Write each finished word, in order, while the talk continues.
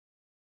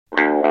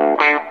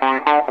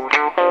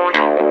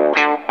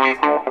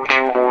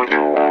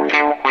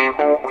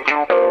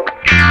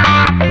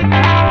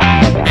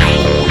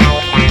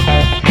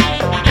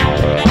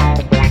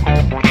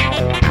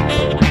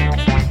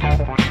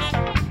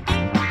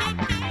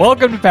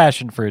Welcome to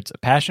Passion Fruits, a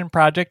passion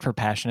project for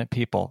passionate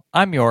people.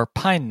 I'm your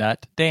pine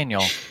nut,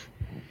 Daniel.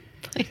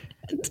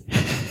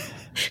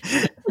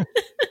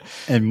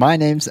 And my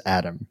name's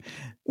Adam,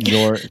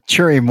 your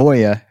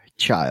Chirimoya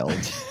child.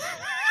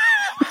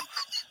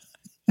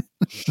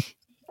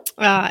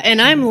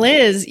 And I'm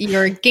Liz,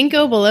 your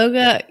Ginkgo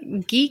biloba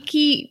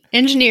geeky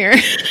engineer.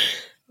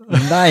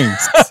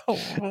 Nice.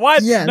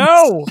 What? Yes.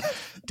 No!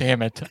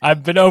 Damn it.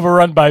 I've been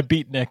overrun by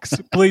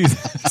beatniks. Please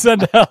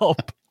send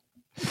help.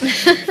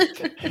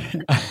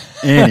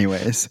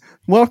 Anyways,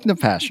 welcome to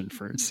Passion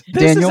Fruits.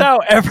 This is how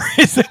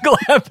every single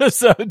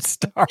episode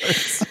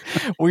starts.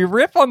 We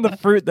rip on the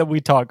fruit that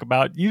we talk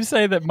about. You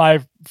say that my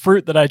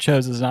fruit that I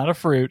chose is not a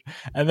fruit,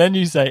 and then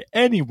you say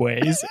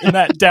anyways in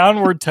that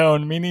downward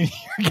tone, meaning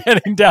you're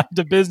getting down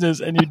to business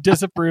and you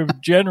disapprove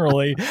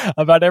generally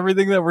about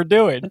everything that we're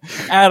doing.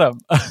 Adam,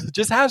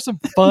 just have some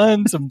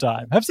fun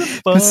sometime. Have some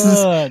fun.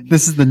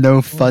 This is the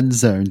no fun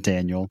zone,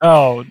 Daniel.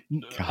 Oh,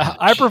 Gosh.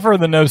 I prefer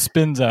the no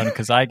spin zone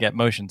because I get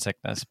motion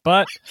sickness,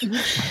 but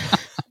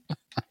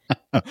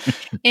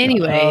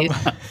Anyways,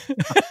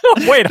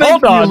 wait, Thank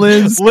hold you, on.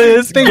 Liz.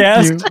 Liz Thank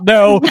guessed. you.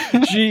 No,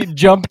 she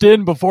jumped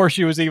in before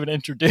she was even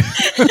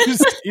introduced,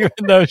 even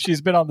though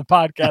she's been on the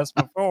podcast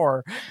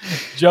before.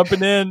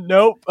 Jumping in,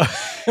 nope.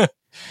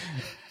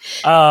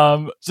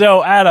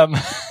 So Adam,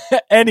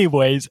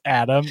 anyways,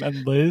 Adam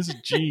and Liz,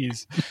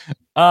 geez.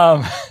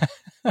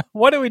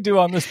 What do we do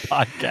on this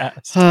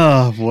podcast?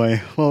 Oh boy.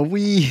 Well,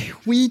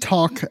 we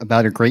talk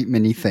about a great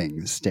many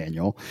things,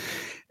 Daniel,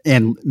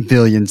 and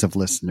billions of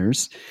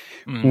listeners.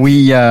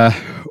 We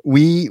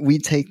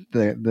take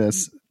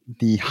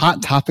the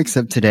hot topics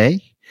of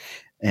today,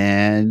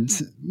 and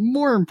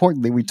more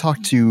importantly, we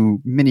talk to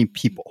many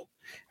people.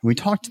 We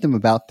talk to them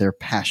about their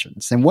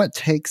passions and what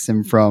takes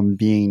them from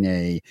being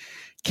a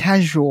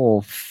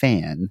casual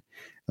fan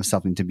of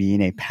something to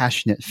being a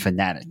passionate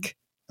fanatic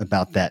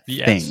about that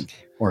thing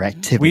or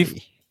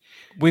activity.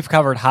 We've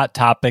covered hot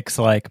topics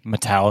like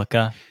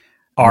Metallica,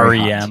 Very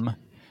REM,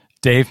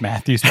 Dave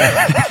Matthews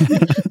Band,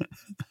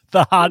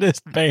 the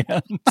hottest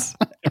bands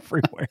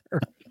everywhere.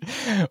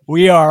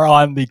 We are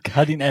on the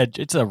cutting edge.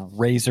 It's a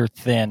razor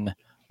thin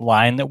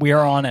line that we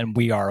are on, and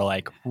we are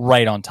like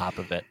right on top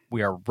of it.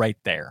 We are right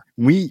there.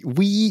 We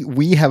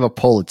have a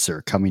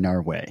Pulitzer coming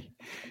our way.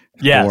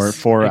 Yes,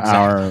 for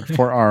exactly.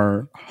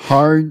 our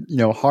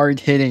hard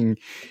hitting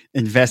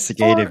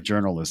investigative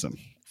journalism.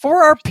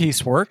 For our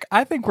peace work,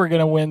 I think we're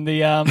gonna win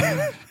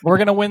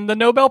the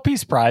Nobel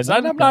Peace Prize.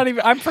 I'm not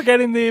even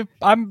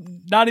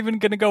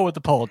gonna go with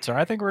the Pulitzer.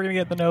 I think we're gonna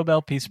get the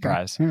Nobel Peace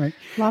Prize. All right.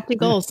 lofty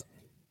goals.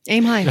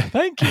 Aim high.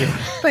 Thank you.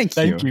 Thank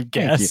you. Thank you,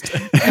 guest.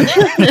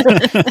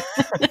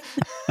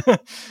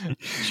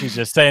 She's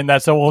just saying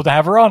that so we'll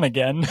have her on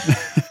again.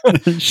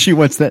 She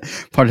wants that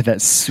part of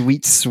that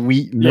sweet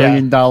 $1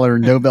 million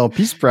Nobel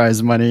Peace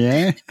Prize money,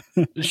 eh?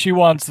 She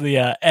wants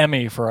the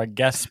Emmy for a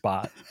guest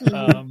spot.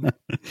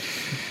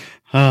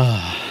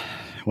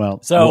 Well,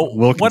 So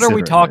we'll what are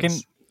we consider it, talking?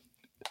 Liz.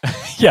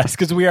 Yes,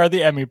 because we are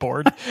the Emmy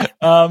board.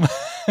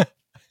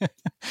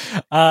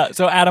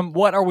 So Adam,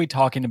 what are we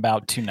talking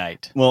about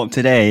tonight? Well,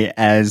 today,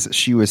 as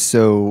she was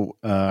so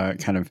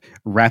kind of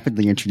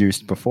rapidly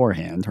introduced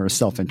beforehand, or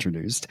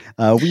self-introduced,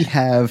 we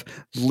have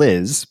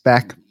Liz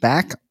back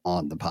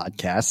on the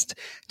podcast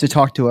to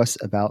talk to us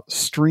about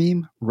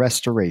stream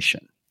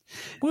restoration.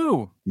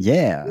 Woo!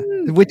 Yeah,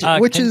 which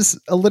can- is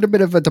a little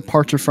bit of a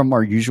departure from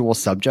our usual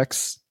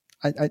subjects,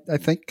 I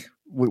think.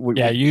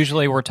 Yeah,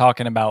 usually we're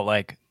talking about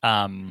like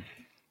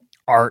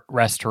art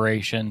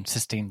restoration,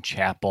 Sistine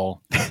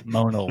Chapel,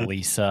 Mona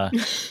Lisa,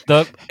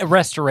 the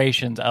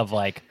restorations of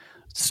like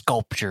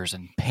sculptures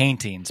and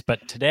paintings.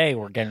 But today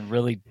we're getting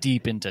really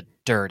deep into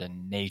dirt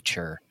and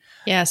nature.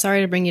 Yeah,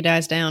 sorry to bring you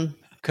guys down.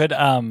 Could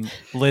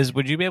Liz,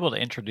 would you be able to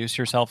introduce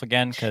yourself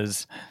again?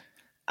 Because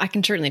I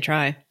can certainly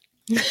try.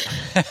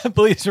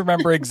 please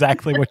remember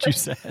exactly what you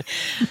said.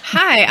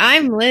 Hi,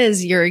 I'm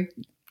Liz, your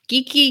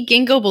geeky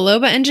Ginkgo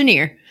biloba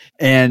engineer.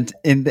 And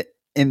in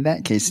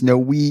that case, no,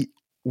 we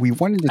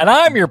wanted to. And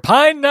I'm your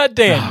pine nut Oh,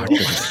 Daniel.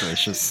 goodness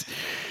gracious.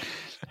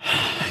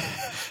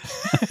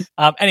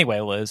 Anyway,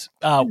 Liz,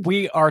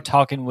 we are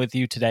talking with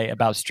you today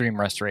about stream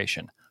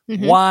restoration.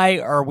 Mhm. Why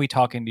are we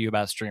talking to you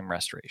about stream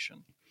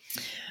restoration?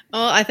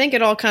 Well, I think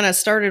it all kind of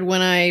started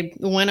when I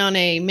went on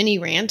a mini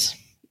rant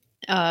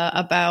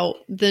about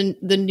the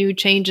new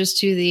changes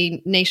to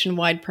the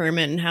nationwide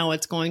permit and how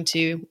it's going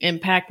to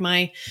impact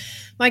my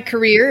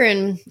career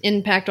and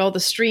impact all the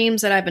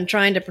streams that I've been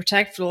trying to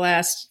protect for the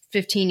last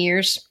 15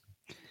 years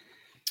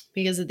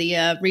because of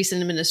the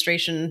recent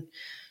administration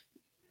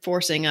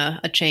forcing a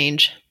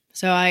change.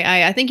 So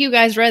I think you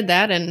guys read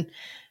that and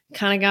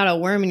kind of got a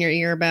worm in your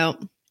ear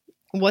about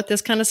what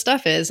this kind of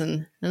stuff is.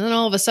 And then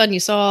all of a sudden you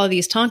saw all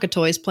these Tonka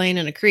toys playing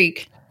in a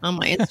creek on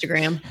my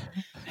Instagram.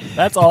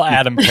 That's all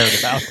Adam cared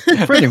about.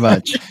 Pretty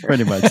much.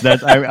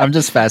 That I'm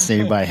just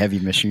fascinated by heavy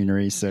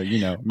machinery. So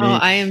me. Oh,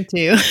 I am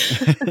too.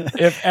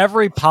 If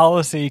every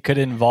policy could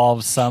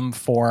involve some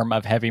form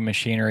of heavy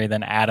machinery,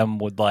 then Adam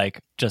would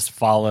like just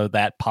follow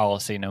that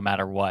policy no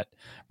matter what,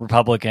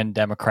 Republican,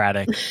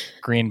 Democratic,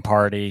 Green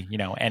Party,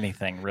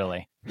 anything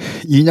really.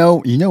 You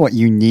know what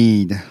you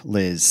need,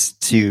 Liz,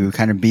 to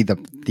kind of be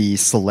the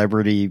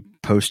celebrity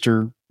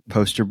poster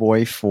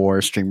boy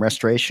for stream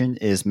restoration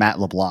is Matt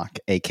LeBlanc,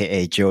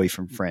 aka Joey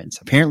from Friends.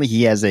 Apparently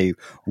he has a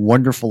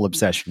wonderful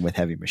obsession with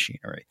heavy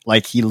machinery.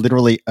 Like he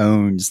literally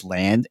owns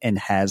land and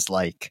has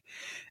like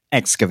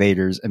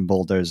excavators and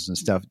bulldozers and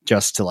stuff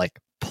just to like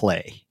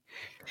play.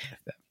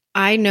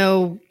 I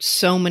know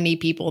so many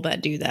people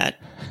that do that.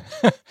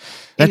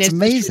 That's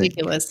amazing.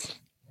 Ridiculous.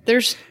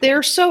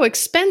 They're so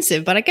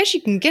expensive, but I guess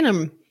you can get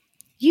them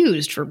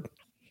used for,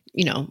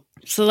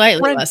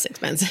 slightly less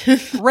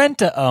expensive. Rent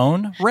to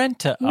own.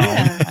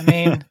 Yeah. I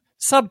mean,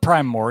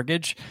 subprime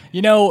mortgage.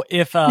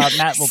 If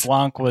Matt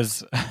LeBlanc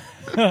was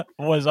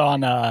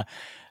on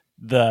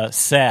the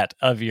set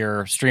of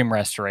your stream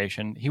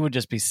restoration, he would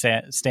just be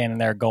standing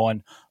there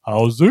going,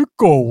 "How's it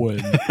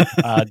going?"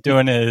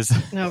 Doing his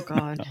oh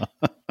god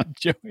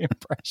Joey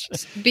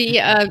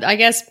impression. I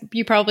guess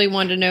you probably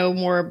want to know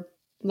more,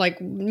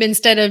 like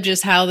instead of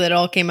just how that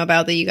all came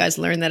about that you guys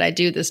learned that I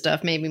do this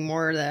stuff, maybe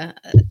more the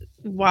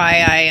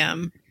why I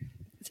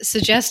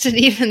suggested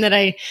even that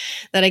I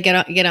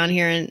get on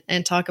here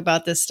and talk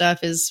about this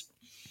stuff is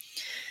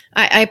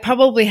I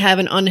probably have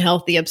an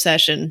unhealthy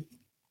obsession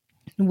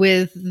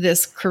with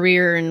this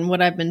career and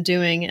what I've been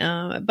doing,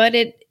 but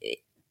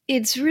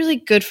it's really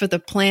good for the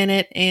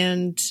planet,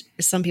 and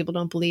some people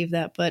don't believe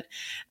that, but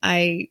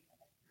I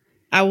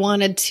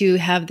wanted to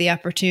have the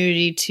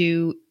opportunity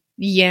to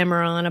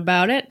yammer on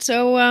about it,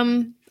 so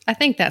I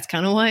think that's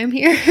kind of why I'm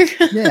here.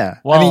 Yeah,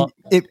 well,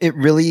 I mean, it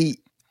really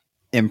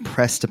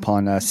impressed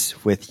upon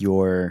us with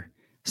your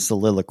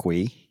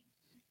soliloquy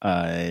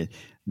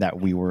that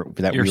we were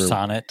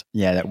sonnet,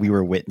 that we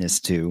were witness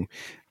to.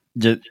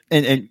 This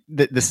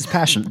is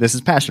passion. This is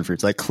passion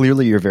fruits. Like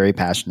clearly, you're very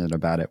passionate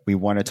about it. We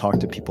want to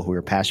talk to people who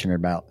are passionate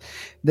about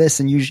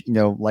this, and usually,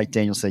 like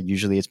Daniel said,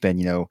 usually it's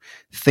been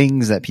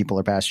things that people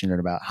are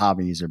passionate about,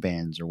 hobbies or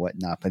bands or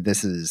whatnot. But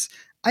this is,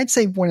 I'd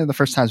say, one of the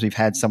first times we've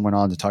had someone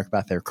on to talk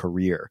about their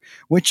career,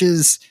 which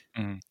is,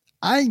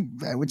 I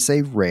would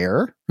say,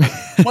 rare.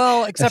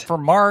 Well, except for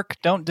Mark.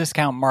 Don't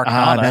discount Mark.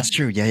 That's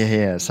true.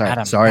 Yeah.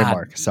 Sorry,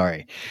 Mark.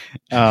 Sorry.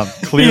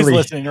 Clearly, he's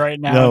listening right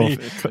now. He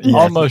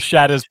almost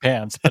shat his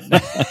pants, but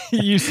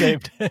you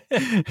saved it.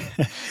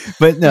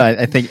 But no,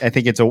 I think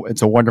it's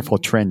a wonderful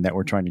trend that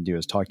we're trying to do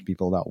is talk to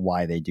people about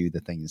why they do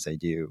the things they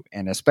do,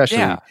 and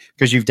especially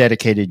because you've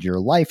dedicated your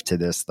life to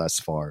this thus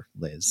far,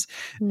 Liz,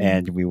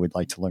 and we would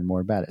like to learn more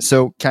about it.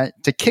 So,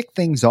 to kick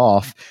things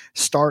off,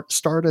 start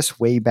us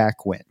way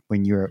back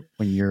when you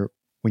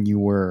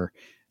were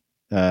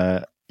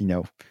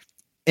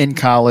in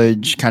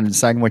college, kind of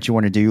deciding what you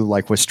want to do.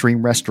 Like, was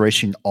stream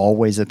restoration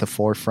always at the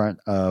forefront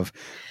of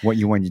what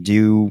you wanted to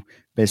do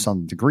based on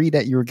the degree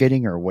that you were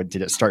getting, or what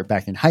did it start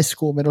back in high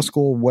school, middle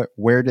school?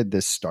 Where did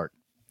this start?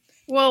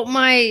 Well,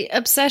 my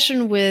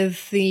obsession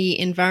with the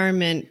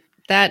environment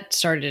that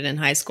started in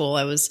high school.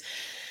 I was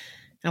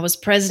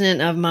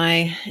president of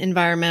my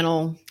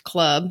environmental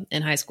club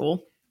in high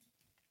school.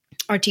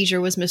 Our teacher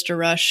was Mr.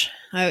 Rush.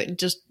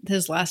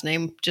 His last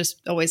name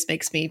just always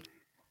makes me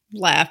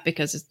laugh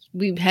because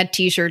we had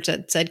t-shirts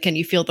that said, "Can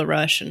you feel the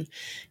rush?" And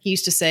he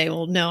used to say,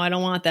 "Well, no, I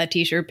don't want that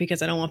t-shirt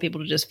because I don't want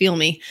people to just feel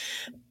me."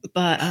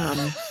 But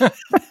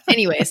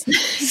anyways,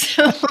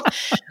 so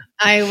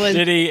I was.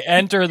 Did he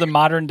enter the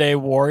modern day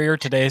warrior?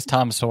 Today's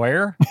Tom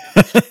Sawyer.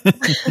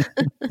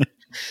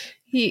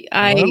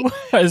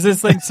 Is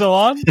this thing still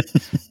on?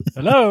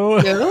 Hello.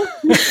 No?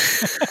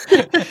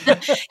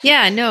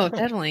 Yeah, no,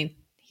 definitely.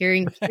 Hear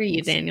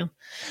you, Daniel.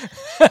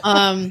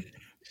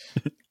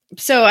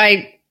 So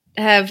I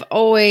have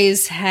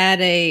always had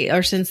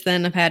since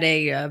then I've had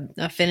a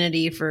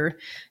affinity for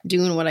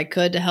doing what I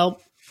could to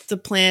help the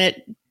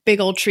planet, big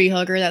old tree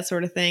hugger, that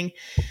sort of thing.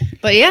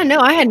 But yeah,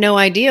 no, I had no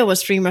idea what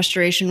stream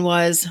restoration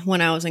was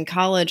when I was in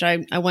college.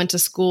 I went to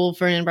school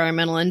for an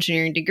environmental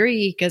engineering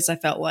degree because I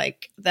felt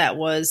like that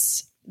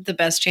was the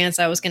best chance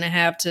I was going to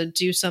have to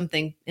do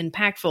something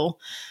impactful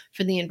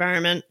for the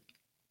environment,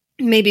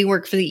 maybe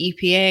work for the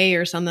EPA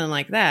or something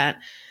like that.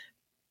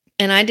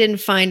 And I didn't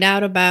find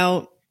out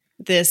about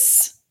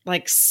this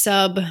like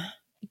sub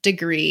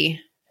degree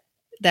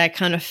that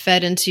kind of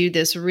fed into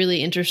this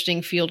really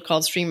interesting field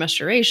called stream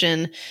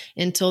restoration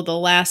until the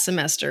last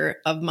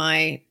semester of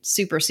my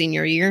super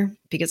senior year,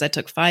 because I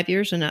took 5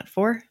 years and not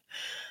 4.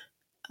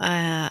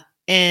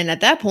 And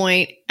at that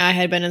point, I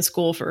had been in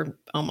school for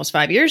almost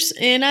 5 years,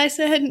 and I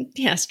said,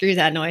 yeah, screw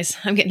that noise.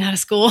 I'm getting out of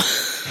school.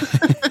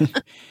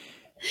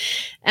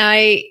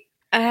 I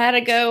had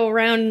to go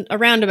around a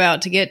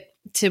roundabout to get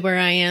to where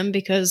I am,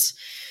 because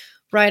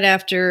right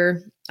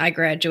after I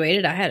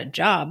graduated, I had a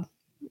job,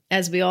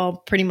 as we all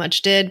pretty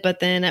much did. But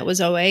then it was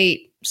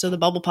 2008, so the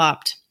bubble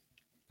popped.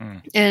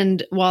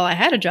 And while I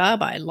had a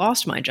job, I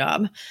lost my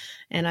job,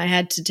 and I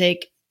had to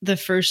take the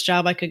first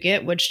job I could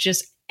get, which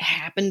just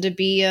happened to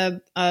be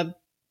a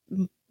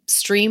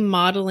stream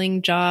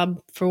modeling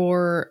job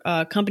for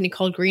a company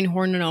called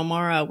Greenhorn and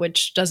O'Mara,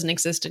 which doesn't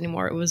exist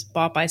anymore. It was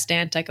bought by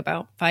Stantec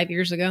about 5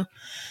 years ago.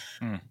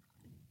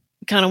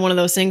 kind of one of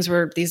those things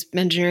where these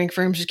engineering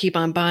firms just keep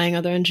on buying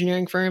other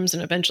engineering firms,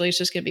 and eventually it's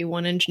just going to be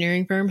one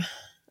engineering firm.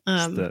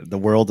 It's the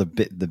world of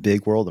the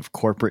big world of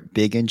corporate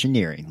big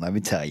engineering. Let me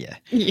tell you.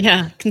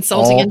 Yeah,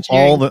 consulting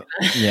engineering.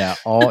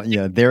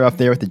 They're up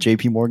there with the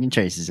J.P. Morgan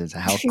Chases as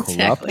how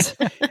corrupt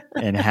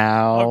and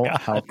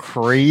how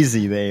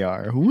crazy they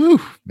are. Woo,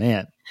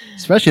 man.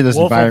 Especially those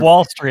Wolf of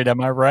Wall Street, am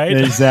I right?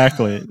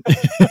 Exactly.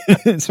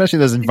 Especially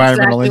those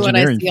environmental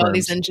engineering what I see firms. all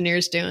these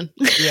engineers doing.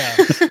 Yeah.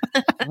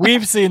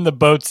 We've seen the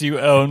boats you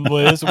own,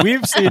 Liz.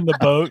 We've seen the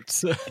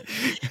boats.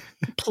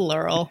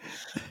 Plural.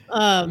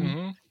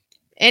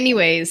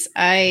 Anyways,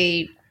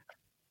 I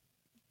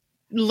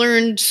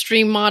learned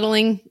stream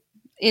modeling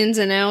ins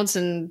and outs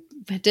and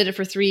did it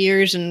for 3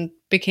 years and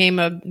became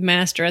a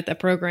master at that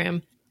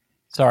program.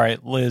 Sorry,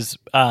 Liz.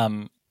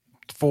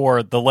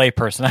 For the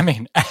layperson, I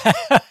mean,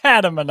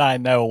 Adam and I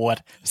know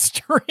what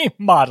stream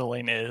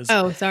modeling is.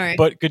 Oh, sorry.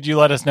 But could you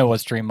let us know what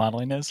stream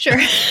modeling is? Sure.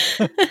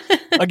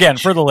 Again,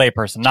 for the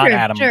layperson, not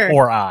Adam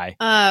or I.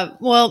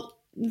 Well,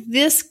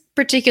 this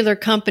particular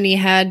company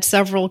had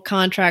several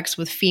contracts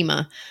with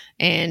FEMA.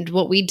 And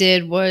what we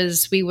did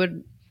was we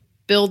would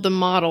build the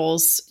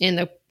models in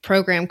a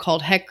program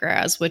called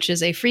HECRAS, which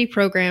is a free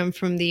program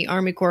from the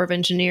Army Corps of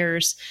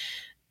Engineers.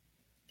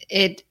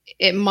 It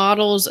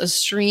models a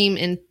stream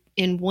in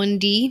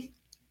 1D.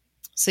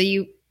 So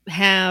you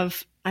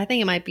have, I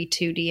think it might be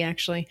 2D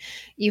actually.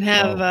 You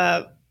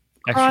have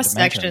cross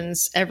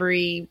sections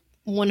every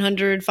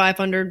 100,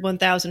 500,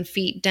 1,000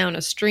 feet down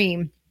a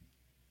stream.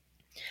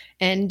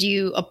 And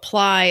you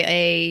apply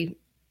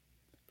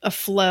a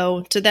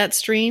flow to that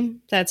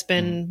stream that's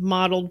been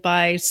modeled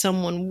by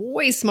someone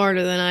way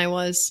smarter than I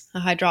was, a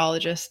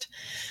hydrologist.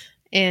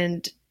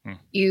 And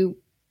you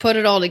put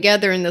it all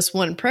together in this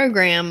one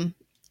program,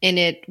 and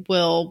it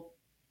will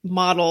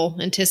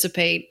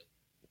anticipate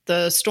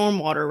the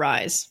stormwater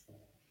rise.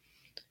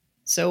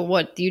 So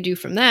what you do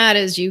from that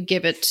is you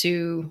give it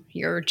to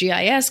your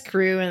GIS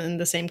crew and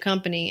the same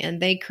company,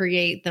 and they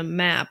create the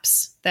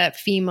maps that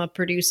FEMA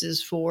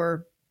produces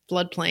for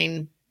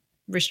floodplain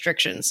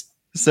restrictions.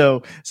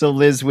 So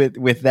Liz,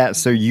 with that,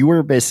 so you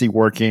were basically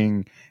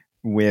working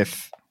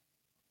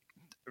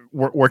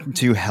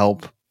to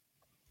help.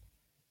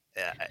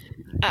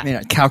 I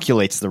mean,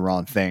 calculate's the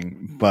wrong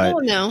thing, but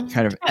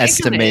kind of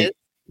estimate.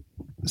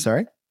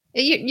 Sorry,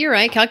 you're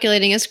right.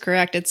 Calculating is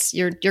correct. It's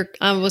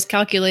I was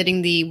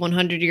calculating the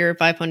 100-year,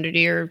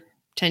 500-year,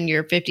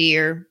 10-year,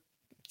 50-year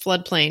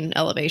floodplain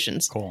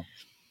elevations. Cool,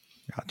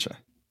 gotcha.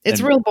 It's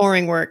real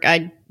boring work.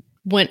 I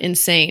went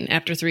insane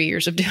after 3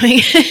 years of doing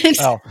it.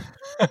 Oh,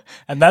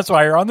 and that's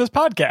why you're on this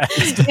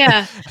podcast.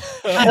 Yeah.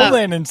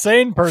 Only an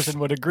insane person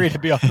would agree to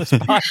be on this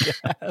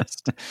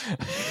podcast.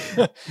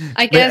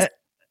 I guess,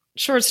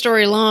 short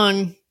story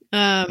long,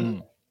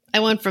 I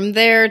went from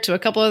there to a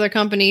couple other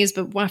companies,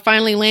 but I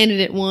finally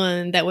landed at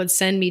one that would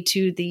send me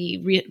to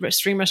the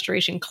stream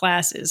restoration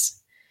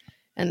classes.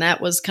 And that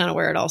was kind of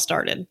where it all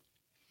started.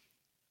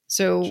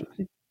 So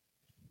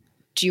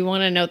do you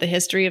want to know the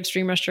history of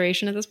stream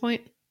restoration at this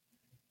point?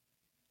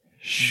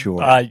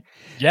 Sure.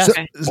 Yes.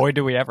 Boy,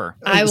 do we ever.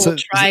 I will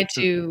try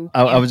to.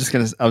 I was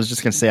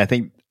just gonna say. I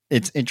think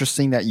it's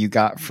interesting that you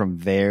got from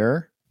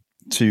there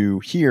to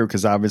here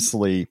because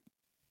obviously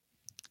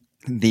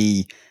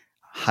the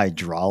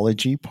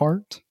hydrology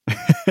part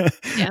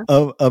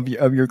of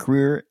your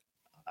career.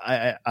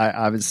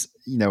 I was,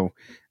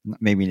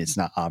 maybe it's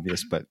not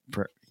obvious, but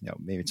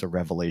maybe it's a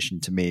revelation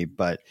to me.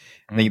 But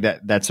I think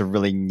that's a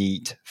really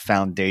neat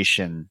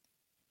foundation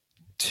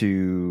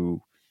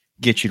to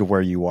get you to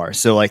where you are.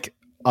 So like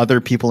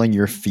other people in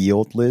your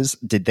field, Liz,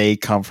 did they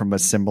come from a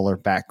similar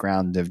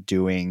background of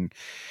doing,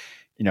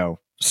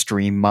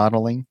 stream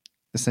modeling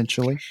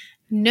essentially?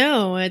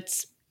 No,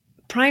 it's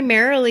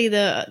primarily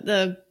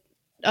the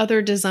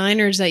other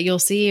designers that you'll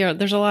see.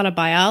 There's a lot of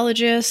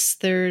biologists.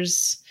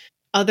 There's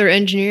other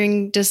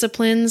engineering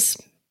disciplines.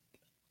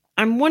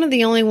 I'm one of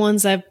the only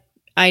ones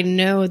I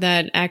know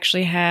that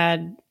actually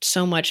had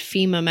so much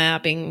FEMA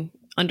mapping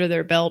under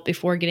their belt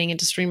before getting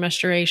into stream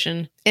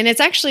restoration. And it's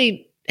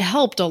actually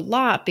helped a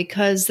lot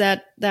because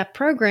that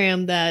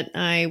program that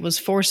I was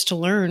forced to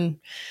learn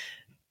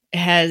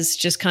has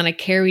just kind of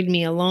carried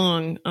me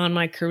along on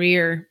my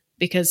career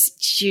because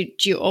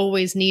you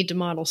always need to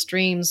model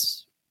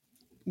streams,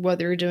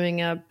 whether you're doing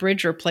a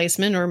bridge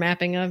replacement or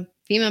mapping a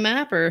FEMA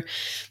map or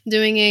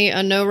doing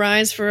a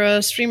no-rise for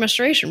a stream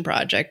restoration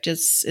project.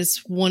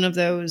 It's one of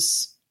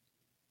those,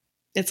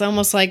 it's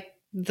almost like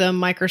the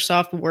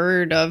Microsoft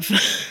Word of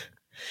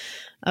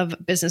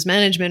business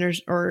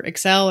management or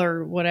Excel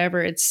or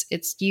whatever.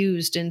 It's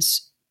used in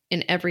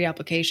every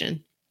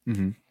application.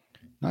 Mm-hmm.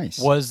 Nice.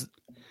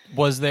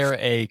 Was there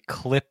a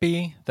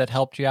Clippy that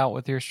helped you out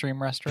with your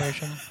stream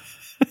restoration?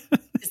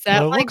 Is that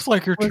looks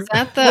like you're was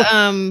that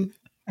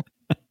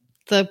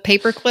the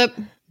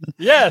paperclip?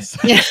 Yes.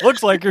 Yeah.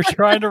 Looks like you're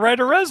trying to write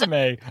a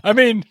resume. I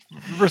mean,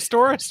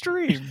 restore a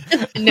stream.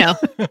 No,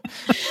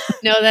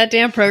 that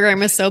damn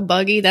program is so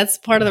buggy. That's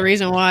part of the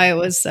reason why it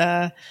was,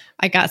 I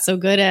got so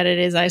good at it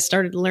is I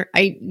started to learn.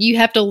 You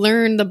have to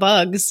learn the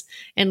bugs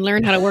and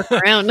learn how to work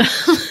around them.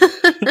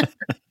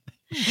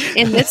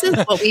 And this is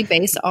what we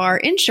base our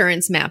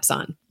insurance maps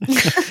on.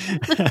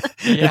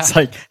 It's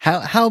like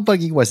how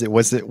buggy was it?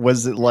 Was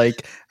it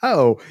like,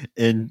 oh,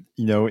 in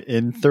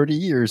 30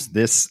 years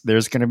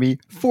there's going to be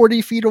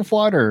 40 feet of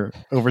water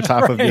over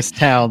top of this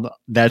town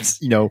that's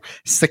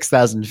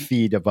 6,000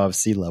 feet above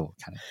sea level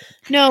kind of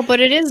thing. No, but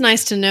it is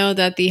nice to know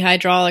that the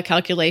hydraulic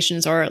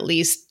calculations are at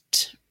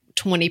least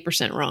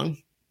 20% wrong.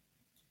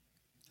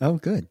 Oh,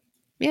 good.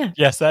 Yeah.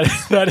 Yes, that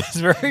is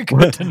very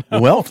good to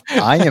know. Well,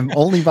 I am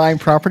only buying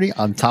property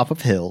on top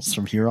of hills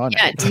from here on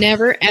out.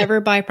 Never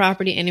ever buy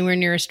property anywhere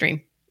near a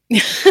stream.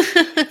 If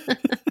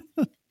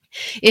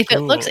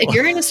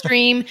you're in a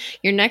stream,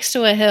 you're next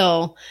to a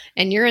hill,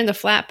 and you're in the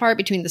flat part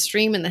between the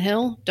stream and the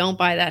hill, don't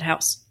buy that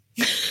house.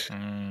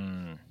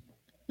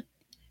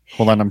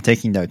 Hold on, I'm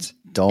taking notes.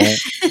 Don't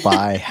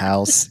buy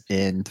house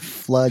in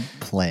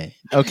floodplain.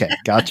 Okay,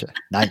 gotcha.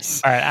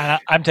 Nice. All right,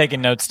 I'm taking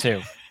notes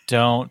too.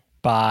 Don't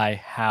buy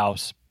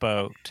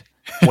houseboat.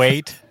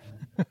 Wait.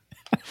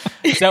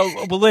 So,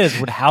 Liz,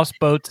 would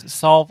houseboats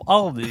solve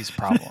all of these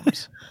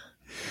problems?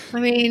 I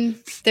mean,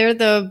 they're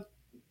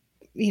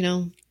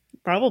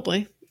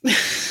probably.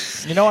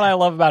 You know what I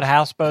love about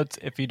houseboats?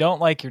 If you don't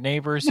like your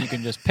neighbors, you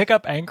can just pick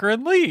up anchor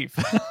and leave.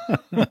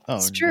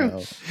 It's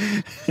true.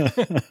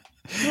 No.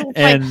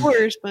 And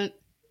quarters, but.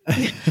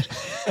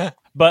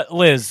 But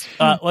Liz,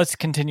 let's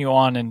continue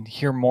on and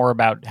hear more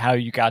about how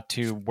you got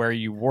to where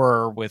you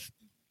were with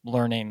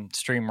learning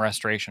stream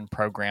restoration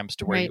programs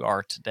to where you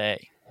are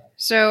today.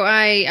 So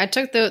I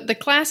took the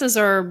classes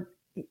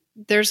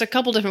there's a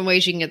couple different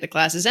ways you can get the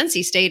classes.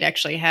 NC State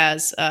actually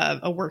has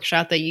a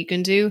workshop that you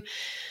can do,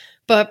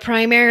 but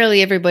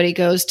primarily everybody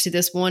goes to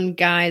this one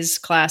guy's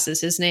classes.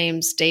 His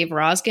name's Dave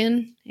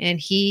Rosgen, and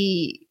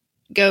he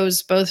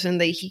goes both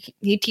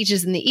he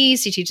teaches in the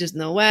East, he teaches in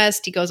the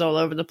West, he goes all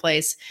over the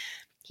place.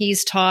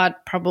 He's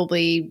taught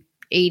probably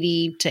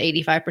 80 to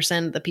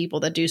 85% of the people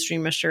that do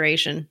stream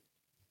restoration.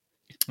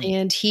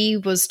 And he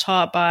was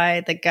taught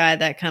by the guy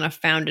that kind of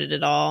founded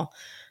it all,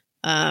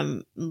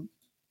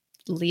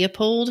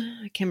 Leopold.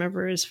 I can't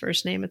remember his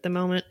first name at the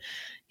moment.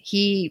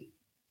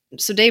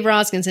 So Dave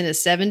Rosgen's in his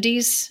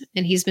 70s,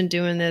 and he's been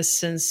doing this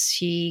since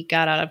he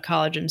got out of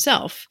college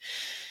himself.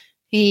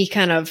 He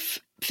kind of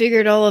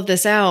figured all of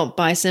this out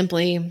by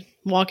simply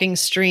walking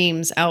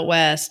streams out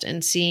west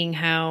and seeing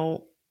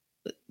how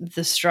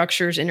the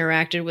structures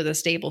interacted with a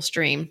stable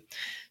stream.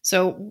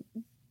 So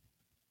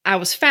I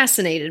was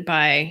fascinated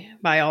by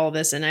all of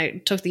this, and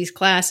I took these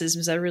classes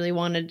because I really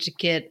wanted to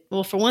get,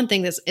 well, for one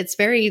thing, it's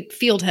very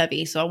field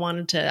heavy, so I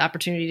wanted the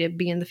opportunity to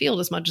be in the field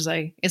as much as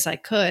I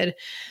could,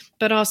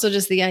 but also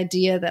just the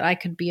idea that I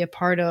could be a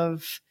part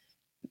of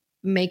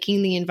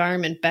making the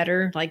environment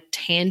better, like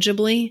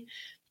tangibly,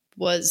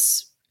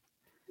 was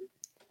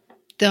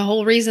the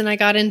whole reason I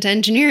got into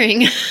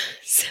engineering.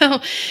 So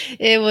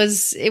it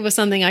was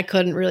something I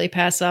couldn't really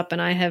pass up, and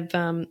I have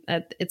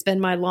it's been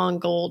my long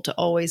goal to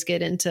always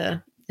get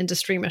into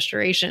stream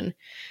restoration.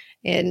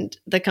 And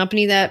the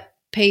company that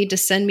paid to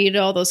send me to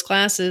all those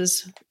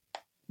classes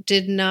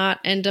did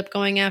not end up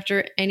going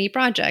after any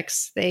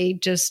projects. They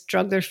just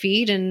drug their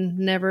feet and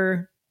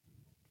never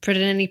put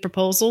in any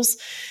proposals.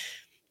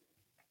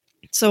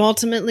 So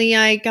ultimately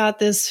I got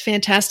this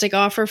fantastic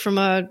offer from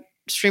a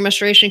stream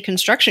restoration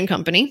construction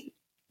company,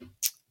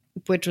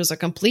 which was a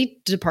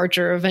complete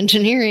departure of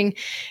engineering,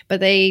 but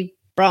they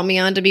brought me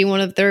on to be one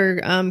of their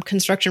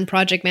construction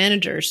project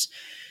managers.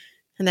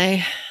 And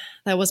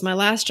that was my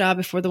last job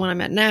before the one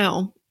I'm at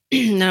now.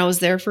 And I was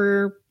there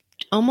for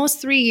almost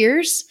 3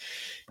 years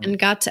and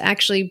got to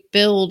actually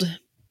build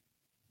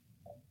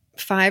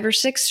 5 or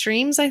 6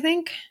 streams, I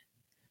think,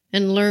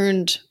 and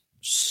learned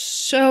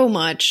so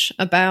much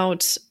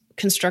about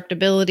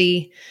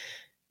constructability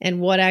and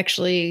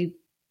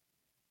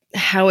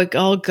how it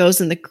all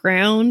goes in the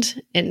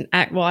ground. And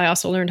I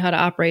also learned how to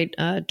operate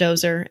a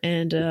dozer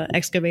and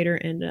excavator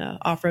and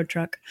off-road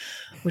truck,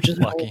 which is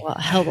a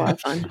hell of a lot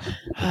of fun.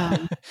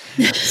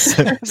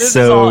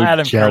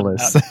 So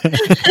jealous.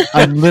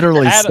 I'm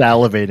literally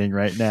salivating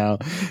right now.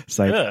 It's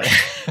like,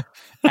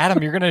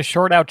 Adam, you're going to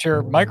short out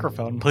your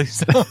microphone. Please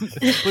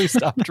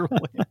stop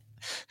drooling.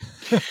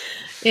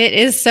 It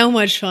is so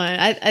much fun.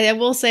 I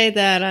will say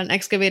that an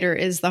excavator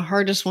is the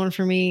hardest one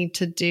for me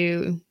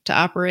to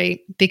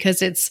operate,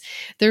 because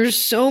there's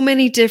so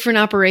many different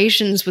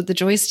operations with the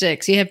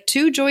joysticks. You have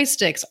 2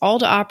 joysticks all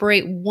to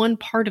operate one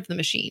part of the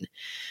machine.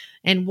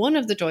 And one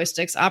of the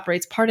joysticks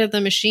operates part of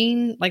the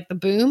machine, like the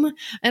boom,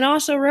 and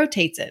also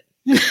rotates it.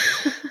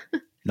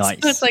 Nice.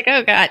 So it's like,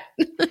 oh God.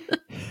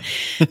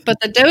 But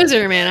the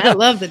dozer, man, I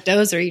love the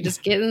dozer. You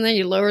just get in there,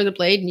 you lower the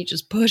blade, and you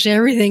just push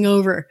everything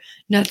over.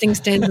 Nothing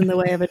stands in the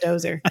way of a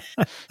dozer.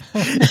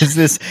 Is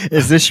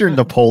this your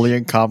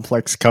Napoleon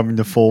complex coming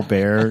to full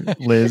bear,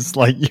 Liz?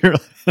 Like you're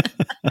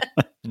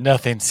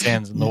nothing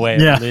stands in the way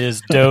of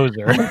Liz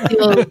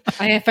Dozer.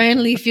 I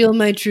finally feel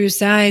my true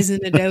size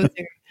in a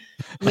dozer.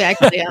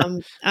 Actually,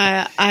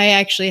 I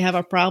actually have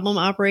a problem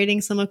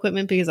operating some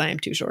equipment because I am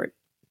too short.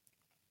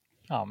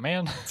 Oh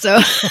man. So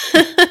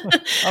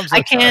I'm so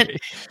I can't sorry.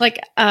 like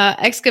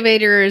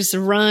excavators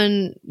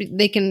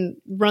they can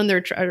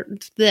run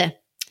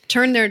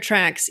turn their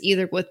tracks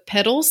either with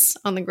pedals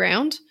on the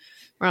ground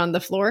or on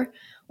the floor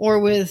or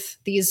with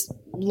these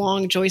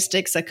long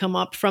joysticks that come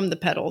up from the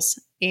pedals.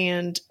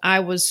 And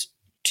I was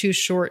too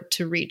short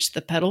to reach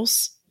the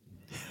pedals.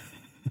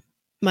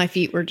 My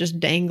feet were just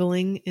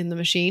dangling in the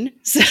machine.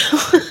 So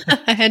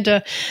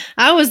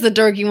I was the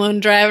dorky one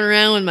driving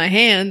around with my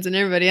hands, and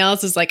everybody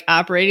else is like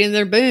operating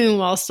their boom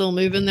while still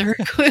moving their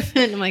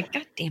equipment. I'm like,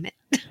 God damn it.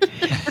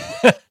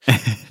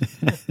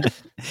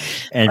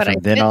 And But from I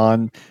then did-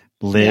 on,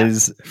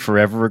 Liz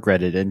forever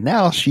regretted it. And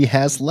now she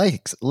has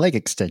leg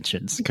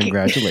extensions.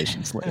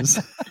 Congratulations, Liz.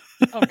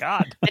 Oh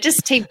God. I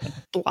just taped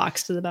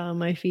blocks to the bottom of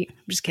my feet.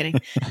 I'm just kidding.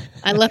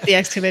 I left the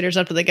excavators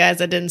up to the guys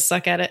that didn't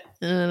suck at it.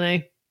 And then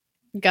I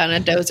got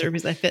in a dozer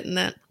because I fit in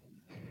that.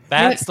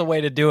 That's the way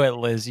to do it,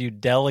 Liz. You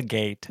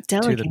delegate to the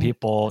Delegate.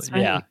 people. That's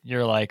right. Yeah.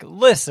 You're like,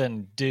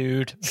 listen,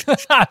 dude,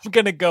 I'm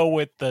going to go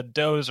with the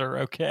dozer.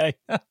 Okay.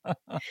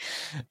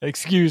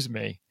 Excuse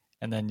me.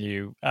 And then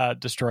you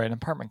destroy an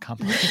apartment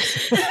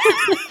complex.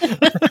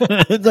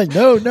 It's like,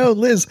 no,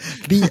 Liz,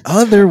 the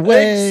other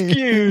way.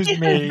 Excuse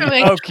me.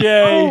 Like,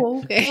 Okay.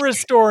 oh, okay.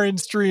 Restoring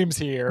streams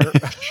here.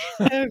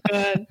 Oh,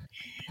 God.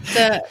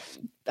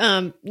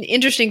 The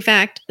interesting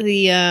fact,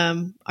 the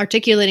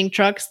articulating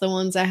trucks, the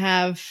ones that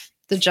have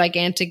the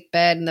gigantic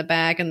bed in the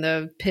back and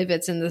the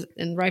pivots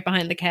and right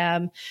behind the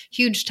cab,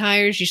 huge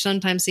tires. You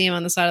sometimes see them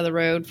on the side of the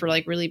road for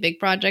like really big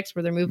projects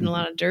where they're moving a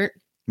lot of dirt.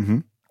 Mm-hmm.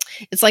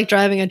 It's like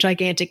driving a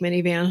gigantic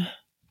minivan.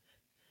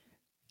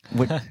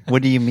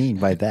 What do you mean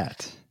by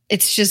that?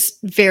 It's just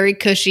very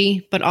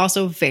cushy, but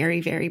also very,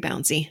 very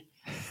bouncy.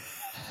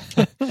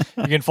 You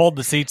can fold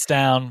the seats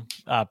down,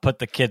 put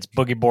the kids'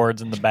 boogie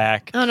boards in the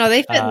back. Oh no,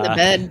 they fit in the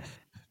bed.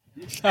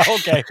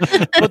 Okay.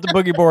 Put the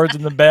boogie boards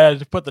in the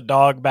bed, put the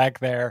dog back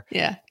there.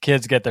 Yeah.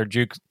 Kids get their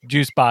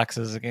juice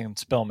boxes and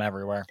spill them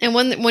everywhere. And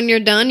when you're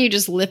done, you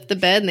just lift the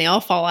bed and they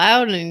all fall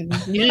out and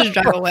you just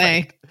drive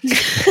away.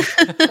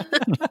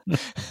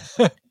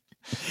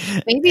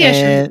 Maybe I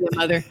should be a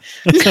mother.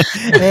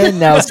 And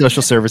now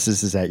social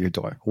services is at your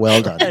door.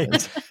 Well done, Hey.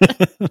 Liz.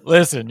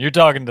 Listen, you're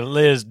talking to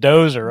Liz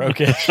Dozer,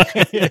 okay?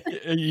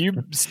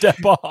 You step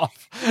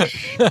off.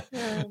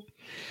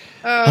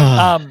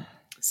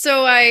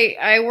 So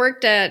I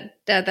worked at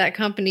that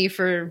company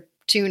for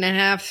 2 and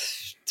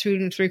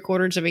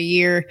 3/4 of a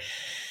year.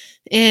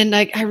 And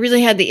I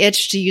really had the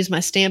itch to use my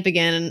stamp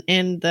again.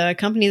 And the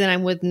company that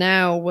I'm with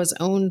now was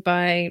owned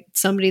by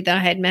somebody that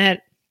I had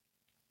met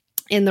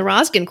in the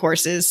Roskin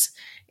courses.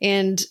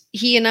 And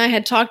he and I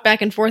had talked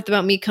back and forth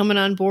about me coming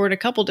on board a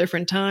couple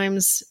different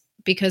times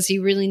because he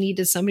really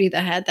needed somebody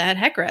that had that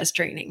HECRAS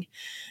training.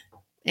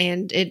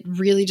 And it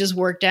really just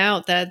worked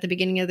out that at the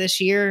beginning of this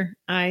year,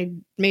 I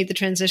made the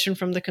transition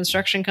from the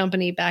construction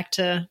company back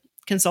to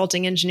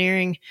consulting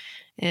engineering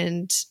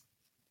and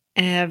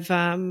have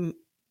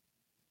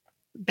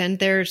been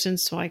there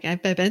since I've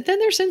been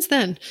there since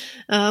then.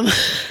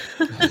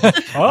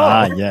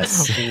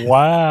 Yes.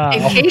 Wow.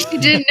 In case you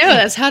didn't know,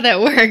 that's how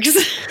that works.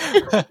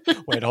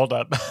 Wait, hold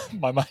up.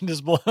 My mind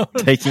is blown.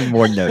 Taking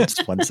more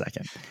notes. 1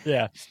 second.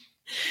 Yeah.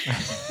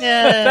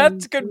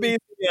 That could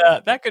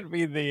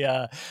be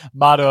the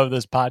motto of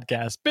this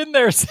podcast. Been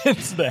there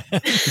since then.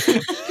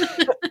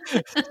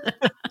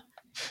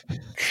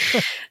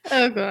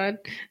 Oh God.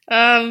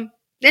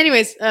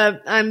 Anyways,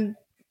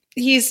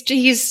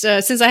 he's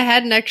since I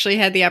hadn't actually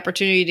had the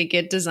opportunity to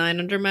get design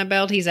under my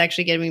belt, he's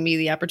actually giving me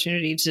the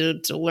opportunity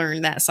to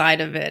learn that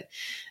side of it.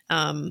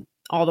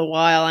 All the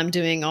while I'm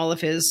doing all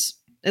of his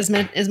as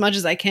much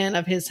as I can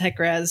of his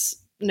HECRAS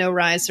no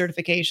rise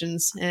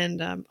certifications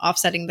and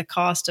offsetting the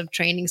cost of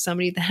training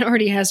somebody that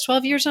already has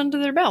 12 years under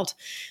their belt,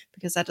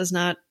 because that does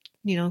not,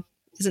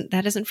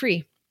 isn't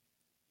free.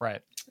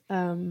 Right.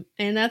 And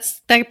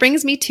that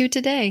brings me to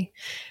today.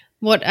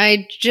 What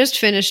I just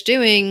finished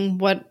doing,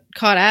 what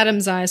caught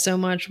Adam's eye so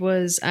much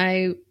was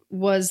I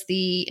was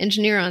the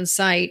engineer on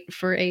site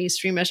for a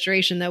stream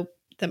restoration that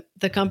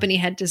the company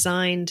had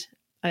designed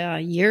a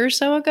year or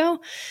so ago.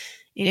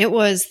 And it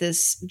was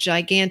this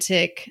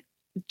gigantic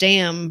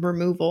dam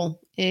removal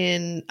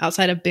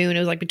outside of Boone. It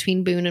was like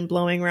between Boone and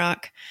Blowing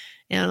Rock.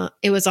 And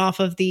it was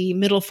off of the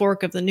middle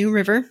fork of the New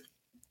River.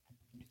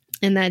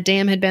 And that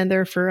dam had been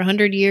there for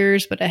 100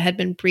 years, but it had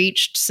been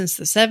breached since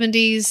the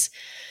 70s.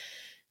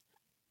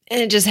 And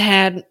it just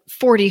had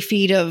 40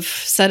 feet of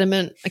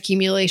sediment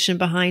accumulation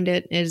behind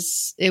it.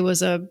 It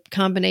was a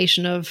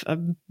combination of a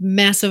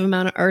massive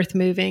amount of earth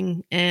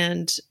moving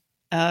and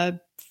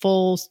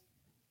full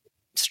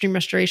stream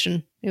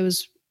restoration. It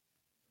was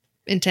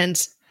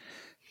intense.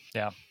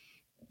 Yeah.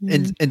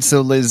 And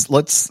so, Liz,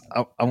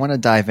 I want to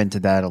dive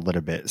into that a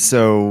little bit.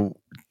 So,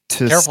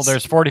 careful,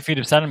 there's 40 feet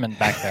of sediment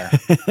back there.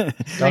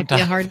 Might be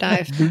a hard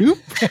dive.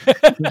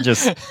 Bloop.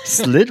 Just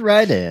slid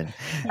right in.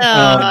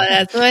 Oh,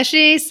 that's what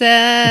she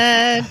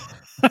said.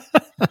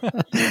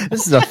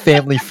 This is a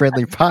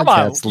family-friendly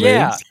podcast, Liz.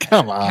 yeah.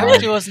 Come Haven't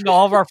on. you listened to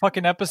all of our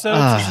fucking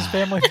episodes? This is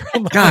family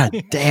friendly.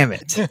 God damn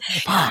it.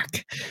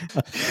 Fuck.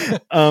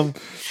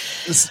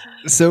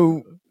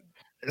 So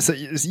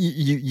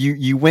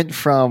you went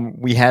from,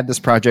 we had this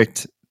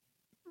project,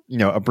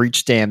 a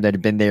breach dam that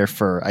had been there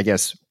for, I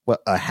guess,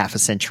 a half a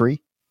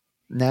century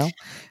now.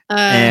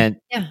 Yeah.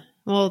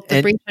 Well,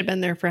 the breach had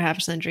been there for half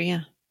a century.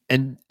 Yeah.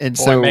 And Boy,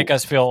 so make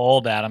us feel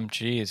old, Adam.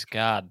 Jeez,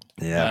 God.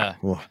 yeah.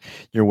 Well,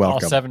 you're All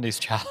welcome.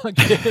 70s child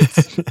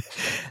kids.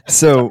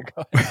 So,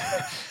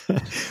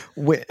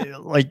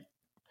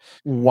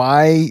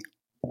 why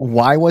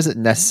was it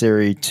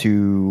necessary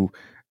to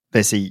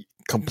basically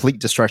complete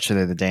destruction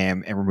of the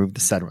dam and remove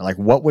the sediment? Like,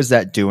 what was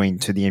that doing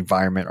to the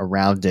environment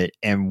around it,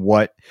 and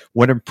what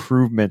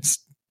improvements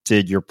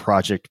did your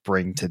project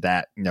bring to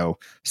that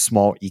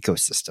small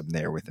ecosystem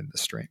there within the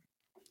stream?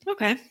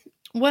 Okay.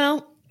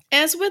 Well,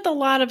 as with a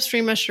lot of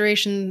stream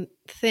restoration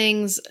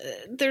things,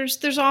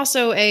 there's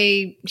also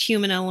a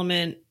human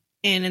element.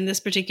 And in this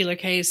particular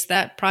case,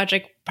 that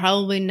project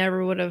probably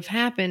never would have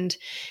happened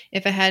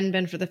if it hadn't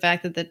been for the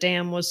fact that the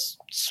dam was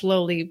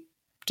slowly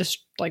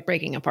just like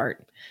breaking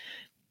apart.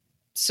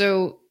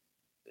 So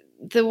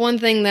the one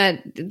thing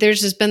that there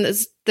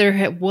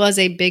was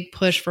a big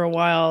push for a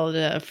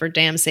while for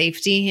dam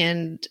safety,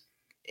 and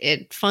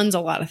it funds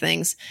a lot of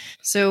things.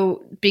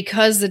 So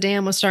because the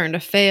dam was starting to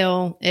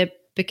fail, it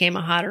became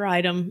a hotter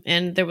item,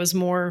 and there was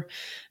more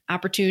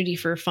opportunity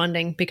for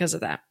funding because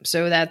of that.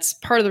 So that's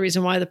part of the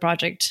reason why the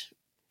project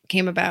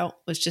came about,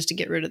 was just to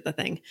get rid of the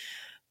thing.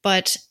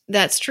 But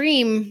that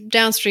stream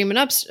downstream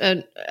and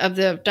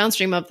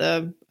downstream of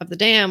the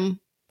dam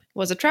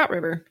was a trout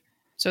river.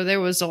 So there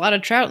was a lot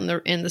of trout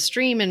in the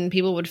stream, and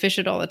people would fish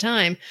it all the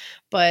time.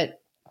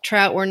 But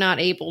trout were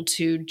not able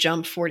to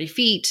jump 40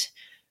 feet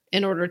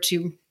in order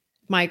to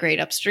migrate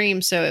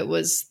upstream. So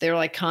they were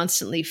like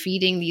constantly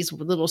feeding these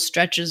little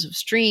stretches of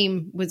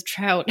stream with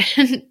trout,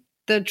 and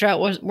the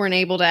trout weren't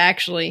able to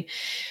actually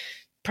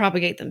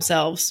propagate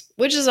themselves,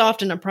 which is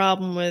often a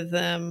problem with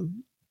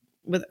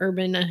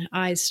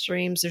urbanized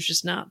streams. There's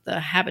just not the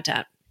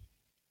habitat.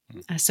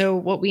 So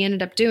what we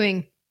ended up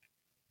doing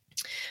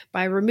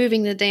by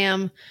removing the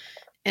dam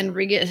and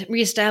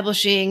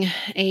reestablishing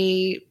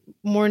a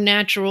more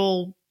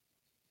natural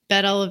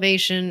bed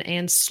elevation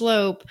and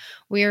slope,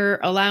 we're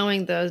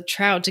allowing the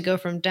trout to go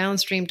from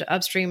downstream to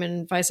upstream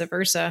and vice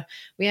versa.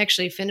 We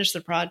actually finished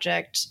the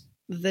project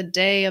the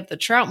day of the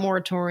trout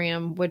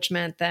moratorium, which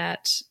meant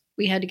that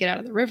we had to get out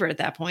of the river at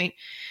that point.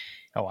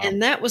 Oh, wow.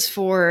 And that was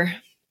for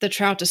the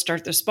trout to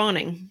start their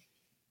spawning.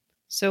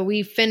 So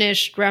we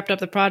wrapped up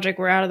the project.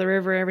 We're out of the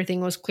river.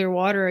 Everything was clear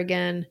water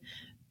again,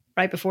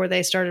 right before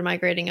they started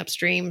migrating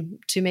upstream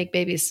to make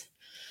babies.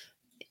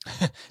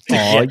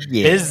 Oh,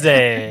 yeah.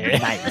 Busy.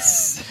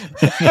 Nice.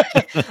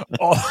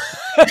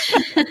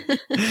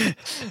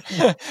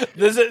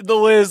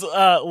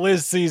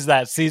 Liz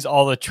sees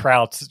all the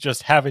trouts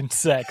just having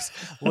sex.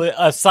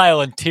 A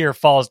silent tear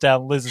falls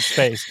down Liz's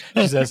face.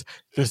 She says,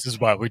 "This is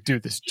why we do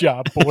this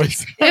job,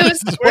 boys." It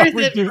was worth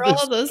it for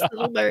all those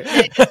little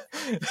birthdays.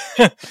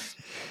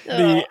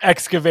 The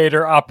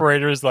excavator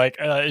operator is like,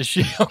 is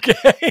she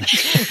okay?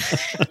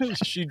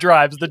 She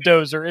drives the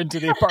dozer into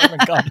the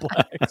apartment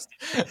complex.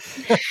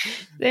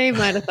 They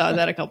might have thought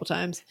that a couple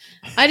times.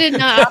 I did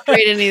not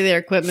operate any of their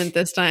equipment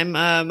this time.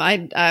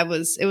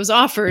 It was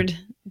offered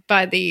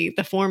by the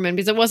foreman,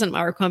 because it wasn't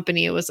our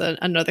company. It was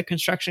another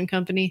construction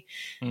company.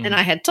 And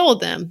I had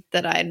told them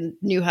that I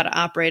knew how to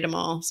operate them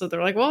all. So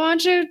they're like, well, why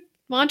don't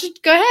you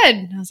go ahead?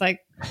 And I was like,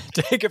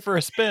 take it for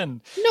a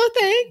spin. No,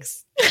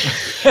 thanks.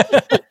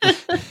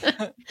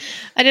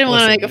 I didn't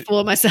want to make a fool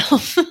of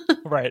myself.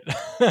 Right.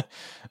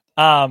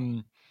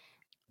 And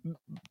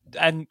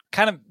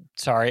kind of,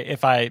 sorry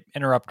if I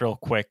interrupt real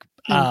quick.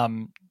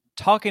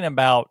 Talking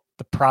about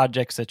the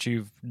projects that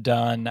you've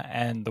done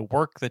and the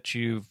work that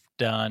you've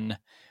done.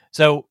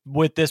 So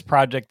with this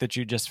project that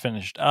you just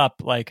finished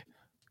up, like,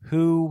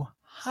 who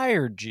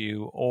hired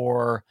you,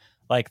 or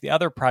like the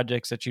other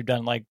projects that you've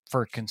done, like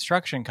for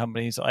construction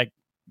companies, like,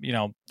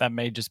 that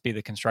may just be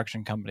the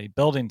construction company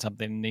building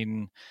something,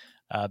 needing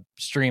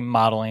stream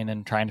modeling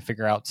and trying to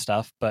figure out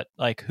stuff. But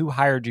like, who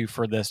hired you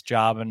for this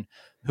job, and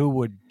who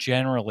would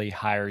generally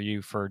hire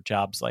you for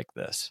jobs like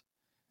this?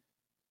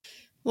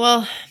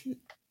 Well,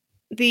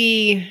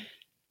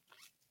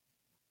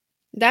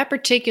 that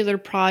particular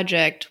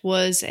project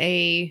was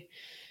a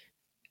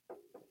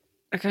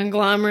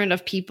conglomerate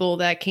of people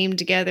that came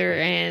together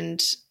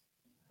and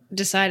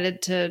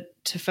decided to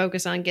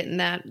focus on getting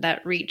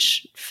that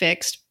reach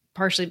fixed,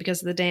 partially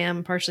because of the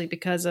dam, partially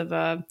because of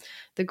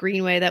the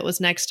greenway that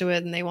was next to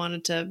it, and they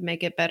wanted to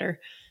make it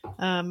better.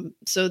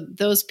 So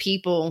those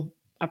people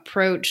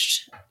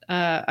approached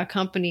a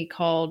company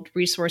called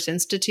Resource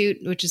Institute,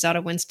 which is out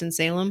of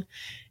Winston-Salem,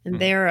 and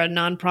they're a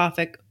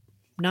nonprofit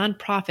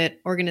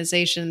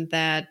organization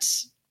that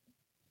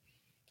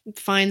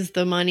finds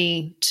the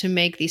money to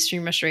make these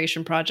stream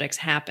restoration projects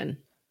happen.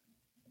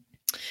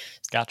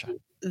 Gotcha.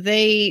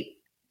 They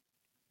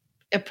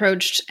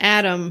approached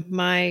Adam,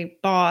 my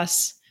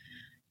boss,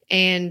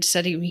 and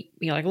said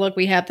like, look,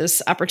 we have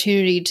this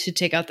opportunity to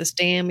take out this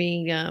dam,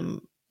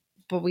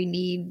 but we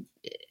need,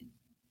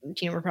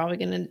 we're probably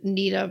going to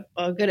need a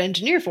good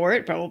engineer for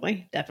it,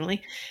 probably,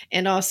 definitely.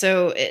 And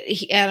also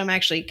Adam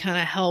actually kind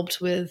of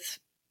helped with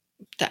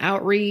the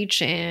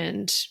outreach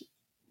and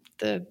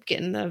the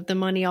getting the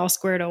money all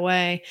squared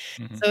away.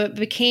 Mm-hmm. So it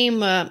became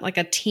like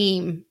a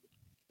team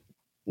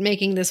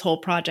making this whole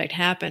project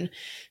happen.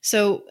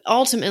 So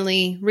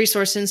ultimately,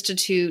 Resource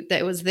Institute,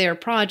 that was their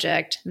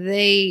project,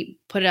 they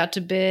put it out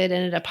to bid,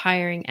 ended up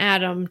hiring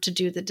Adam to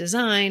do the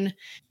design.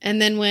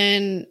 And then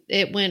when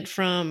it went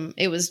from,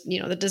 it was,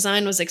 the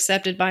design was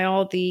accepted by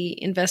all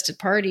the invested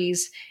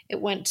parties,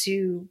 it went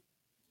to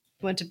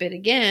bid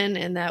again.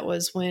 And that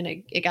was when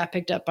it got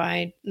picked up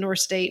by North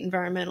State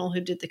Environmental,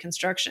 who did the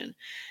construction.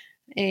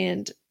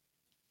 And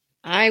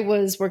I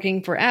was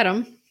working for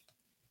Adam,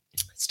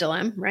 still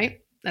am, right?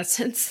 That's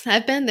since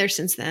I've been there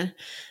since then.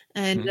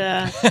 And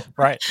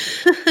right.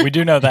 We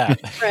do know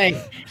that. Right.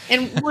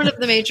 And one of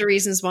the major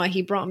reasons why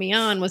he brought me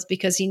on was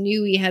because he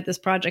knew he had this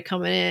project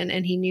coming in,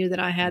 and he knew that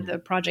I had the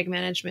project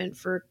management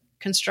for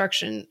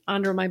construction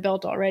under my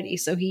belt already.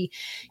 So he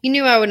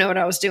knew I would know what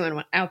I was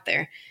doing out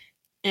there.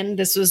 And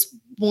this was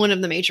one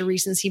of the major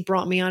reasons he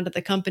brought me onto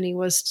the company,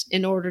 was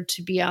in order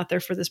to be out there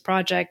for this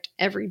project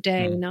every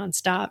day,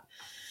 nonstop.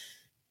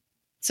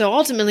 So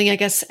ultimately, I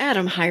guess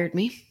Adam hired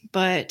me,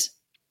 but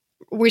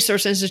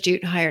Resource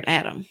Institute hired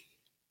Adam.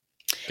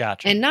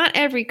 Gotcha. And not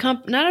every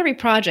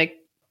project,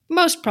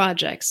 most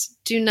projects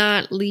do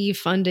not leave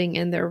funding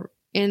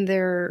in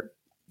their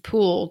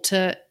pool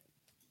to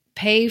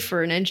pay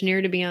for an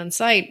engineer to be on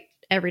site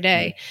every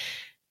day.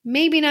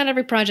 Maybe not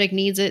every project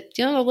needs it.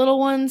 The little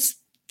ones,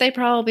 they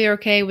probably are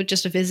okay with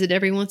just a visit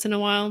every once in a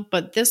while.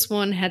 But this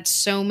one had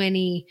so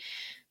many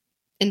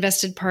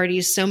invested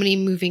parties, so many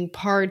moving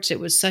parts. It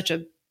was such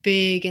a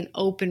big and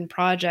open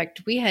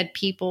project. We had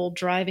people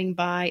driving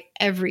by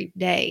every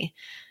day,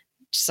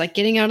 just like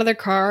getting out of their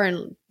car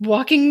and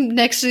walking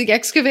next to the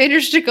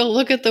excavators to go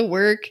look at the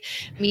work.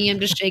 I'm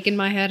just shaking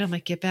my head. I'm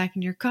like, get back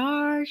in your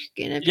car.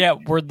 Yeah.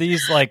 Were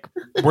these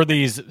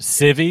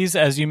civvies,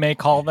 as you may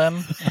call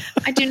them?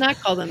 I do not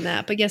call them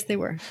that, but yes, they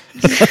were.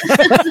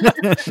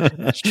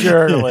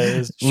 Sure,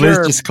 Liz. Liz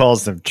just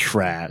calls them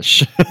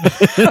trash.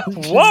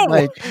 Whoa!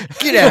 Like,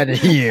 get out of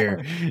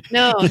here.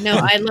 No.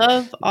 I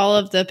love all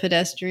of the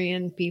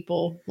pedestrian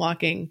people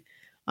walking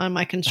on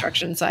my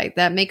construction site.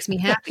 That makes me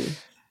happy.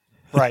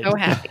 Right. So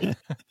happy.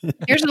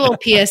 Here's a little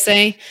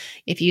PSA.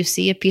 If you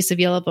see a piece of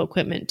yellow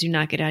equipment, do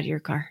not get out of your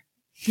car.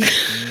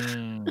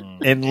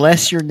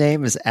 Unless your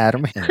name is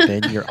Adam, and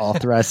then you're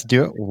authorized to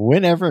do it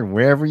whenever and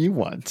wherever you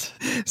want.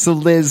 So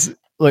Liz,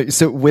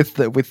 so with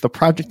the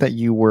project that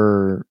you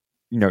were,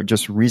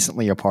 just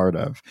recently a part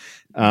of,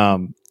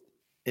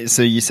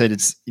 so you said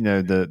it's,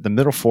 the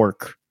Middle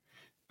Fork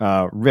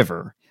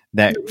River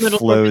that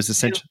flows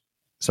essentially.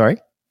 Sorry?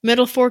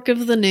 Middle Fork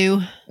of the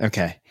New.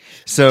 Okay.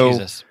 So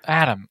Jesus.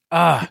 Adam.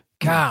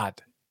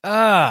 God.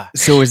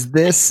 So is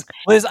this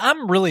Liz,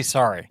 I'm really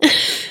sorry.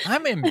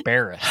 I'm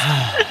embarrassed.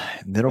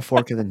 Middle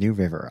Fork of the New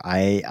River.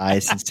 I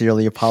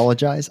sincerely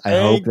apologize. I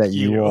hope that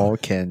you all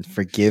can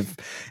forgive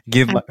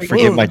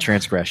my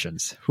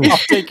transgressions. I'll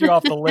take you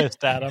off the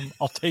list, Adam.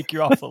 I'll take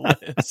you off the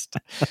list.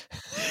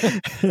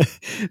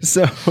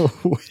 So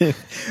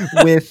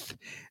with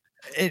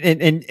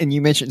and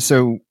you mentioned,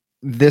 so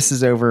this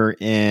is over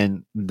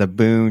in the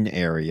Boone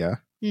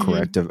area,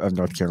 correct, of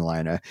North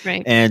Carolina.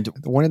 Right. And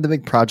one of the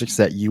big projects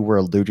that you were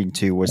alluding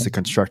to was the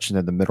construction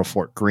of the Middle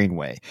Fork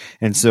Greenway.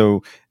 And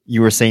so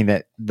you were saying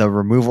that the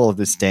removal of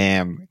this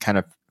dam kind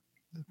of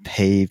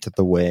paved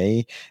the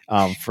way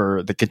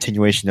for the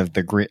continuation of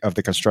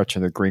the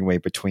construction of the Greenway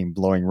between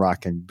Blowing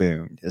Rock and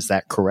Boone. Is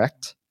that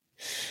correct?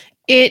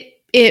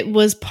 It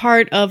was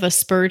part of a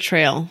spur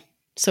trail.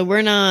 So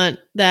we're not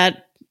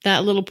that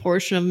little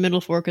portion of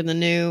Middle Fork of the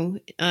New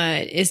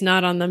is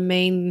not on the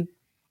main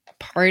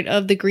part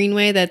of the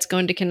Greenway that's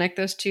going to connect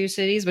those two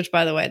cities, which,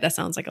 by the way, that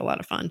sounds like a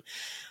lot of fun.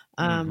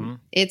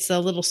 It's a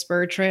little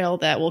spur trail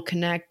that will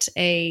connect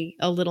a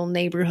little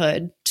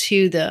neighborhood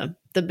to the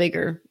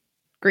bigger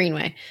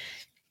Greenway.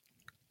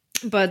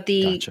 But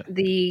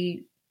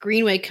the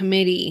Greenway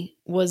Committee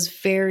was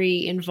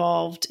very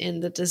involved in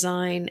the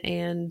design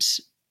and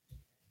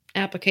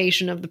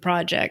application of the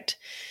project.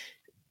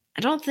 I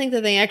don't think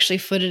that they actually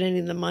footed any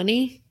of the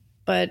money,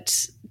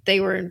 but they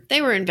were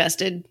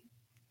invested.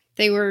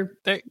 They were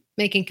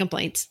making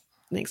complaints,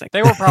 things like that.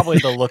 They were probably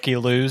the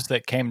looky-loos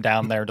that came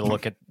down there to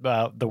look at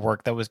the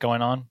work that was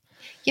going on.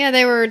 Yeah,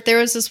 there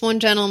was this one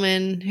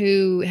gentleman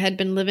who had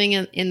been living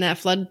in that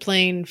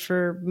floodplain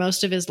for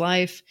most of his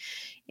life,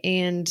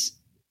 and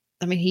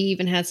he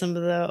even had some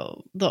of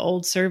the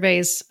old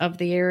surveys of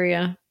the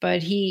area.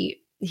 But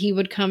he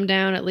would come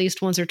down at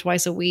least once or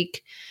twice a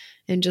week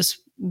and just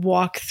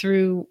walk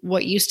through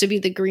what used to be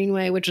the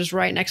Greenway, which was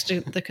right next to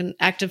the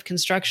active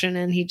construction,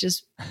 and he'd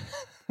just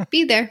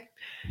be there.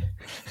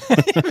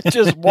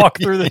 Just walk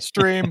through the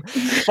stream,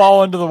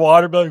 fall into the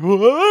water, be like,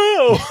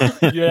 whoa!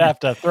 You have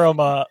to throw him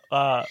a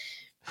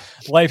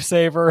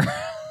lifesaver.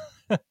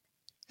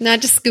 Not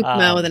just scoop them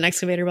out with an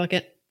excavator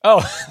bucket.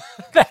 Oh,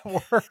 that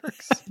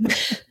works.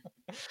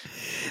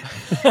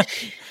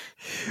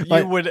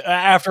 You would,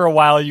 after a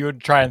while, you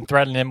would try and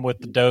threaten him with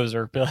the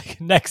dozer. Be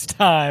like, next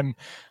time,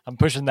 I'm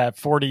pushing that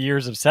 40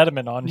 years of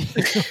sediment on you.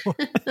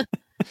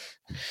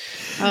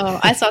 Oh,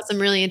 I saw some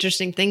really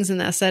interesting things in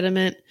that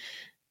sediment.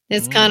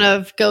 This kind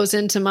of goes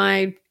into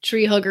my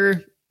tree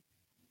hugger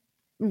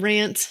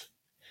rant,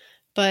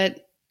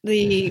 but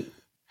the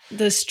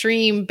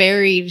stream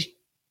buried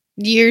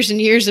years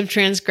and years of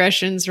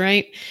transgressions,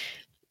 right?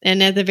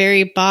 And at the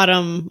very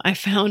bottom, I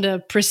found a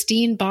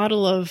pristine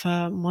bottle of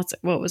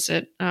what was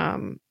it?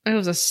 It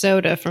was a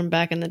soda from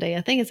back in the day.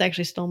 I think it's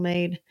actually still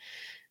made,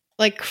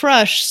 like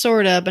Crush,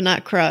 sorta, but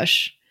not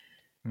Crush.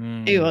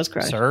 Maybe it was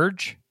Crush.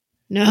 Surge?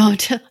 No,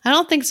 I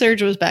don't think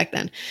Surge was back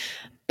then.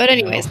 But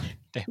anyways,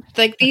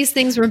 like these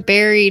things were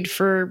buried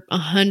for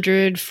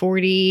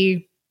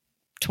 140,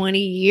 20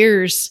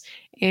 years,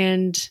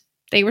 and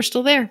they were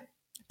still there,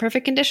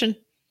 perfect condition.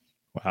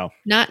 Wow.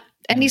 Not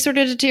any sort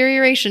of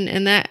deterioration,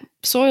 and that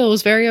soil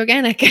was very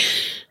organic.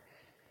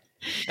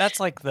 That's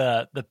like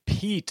the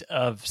peat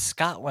of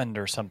Scotland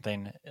or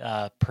something,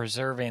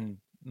 preserving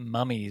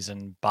mummies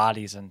and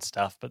bodies and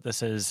stuff. But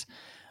this is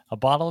a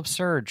bottle of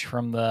Surge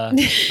from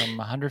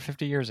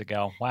 150 years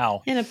ago.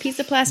 Wow. And a piece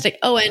of plastic.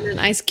 Oh, and an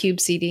Ice Cube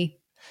CD.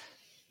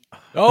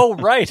 Oh,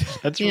 right.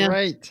 That's Yeah.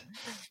 right.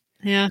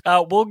 Yeah.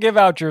 We'll give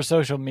out your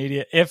social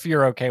media if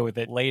you're okay with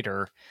it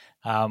later,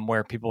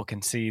 where people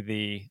can see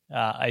the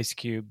Ice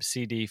Cube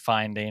CD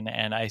finding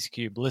and Ice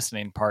Cube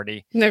listening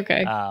party.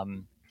 Okay.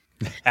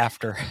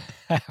 After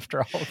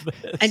all of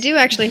this, I do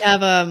actually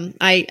have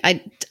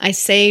I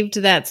saved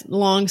that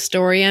long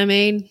story I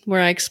made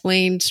where I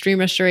explained stream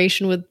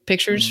restoration with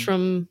pictures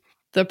from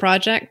the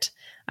project.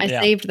 I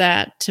saved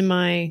that to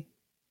my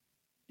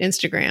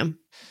Instagram.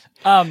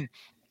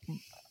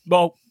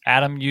 Well,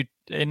 Adam, you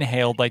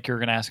inhaled like you were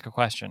going to ask a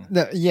question.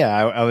 No, yeah,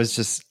 I was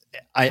just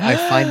I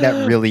find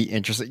that really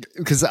interesting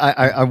because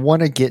I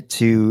want to get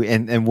to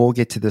and we'll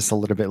get to this a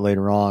little bit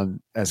later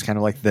on as kind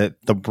of like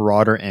the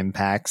broader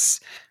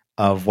impacts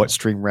of what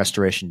stream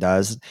restoration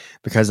does,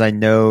 because I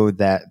know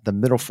that the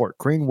Middle Fork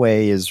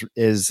Greenway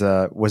was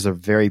a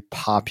very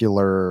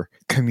popular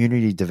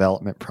community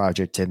development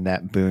project in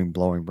that Boone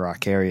Blowing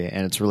Rock area,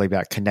 and it's really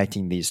about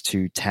connecting these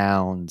two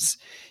towns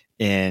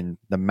in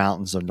the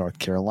mountains of North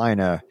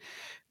Carolina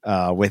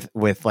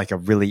with like a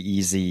really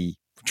easy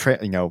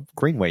trail,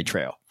 Greenway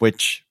trail,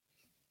 which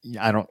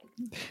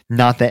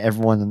not that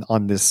everyone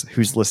on this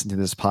who's listened to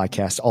this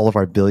podcast, all of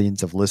our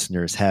billions of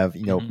listeners have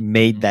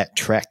made that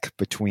trek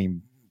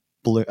between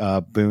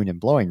Boone and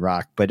Blowing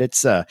Rock, but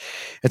it's a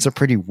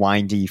pretty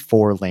windy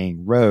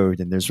 4-lane road,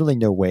 and there's really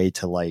no way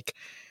to like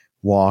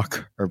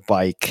walk or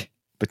bike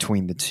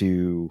between the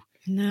two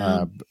in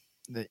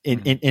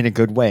a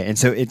good way. And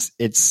so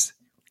it's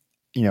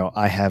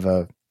I have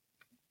a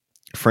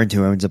friend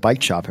who owns a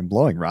bike shop in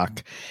Blowing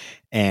Rock,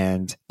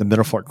 and the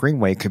Middle Fork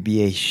Greenway could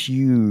be a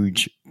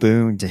huge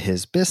boon to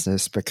his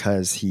business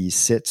because he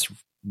sits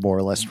more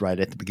or less right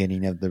at the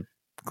beginning of the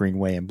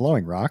Greenway and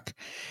Blowing Rock,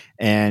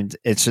 and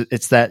it's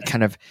that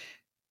kind of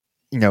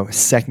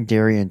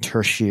secondary and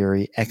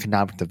tertiary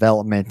economic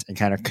development and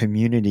kind of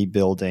community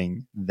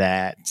building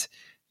that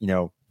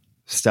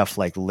stuff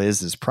like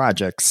Liz's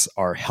projects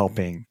are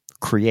helping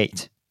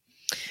create.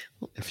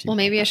 Well,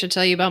 maybe I should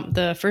tell you about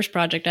the first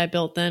project I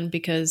built then,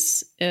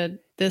 because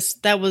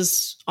that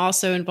was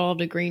also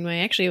involved a greenway.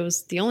 Actually, it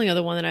was the only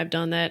other one that I've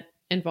done that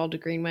involved a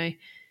greenway.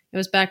 It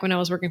was back when I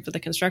was working for the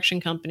construction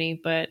company,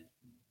 but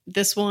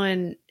this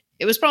one,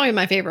 it was probably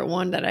my favorite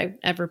one that I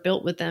ever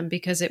built with them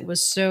because it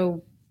was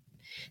so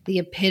the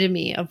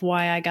epitome of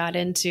why I got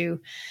into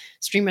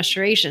stream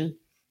restoration.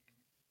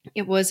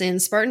 It was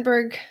in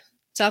Spartanburg,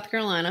 South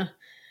Carolina.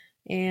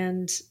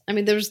 And I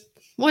mean, there's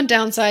one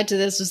downside to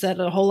this is that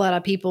a whole lot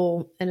of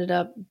people ended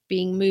up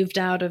being moved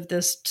out of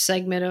this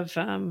segment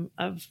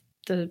of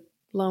the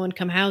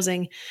low-income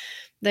housing.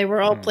 They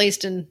were all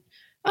placed in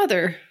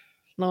other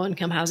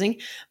low-income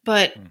housing,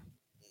 but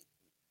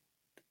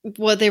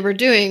what they were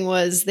doing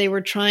was they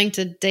were trying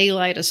to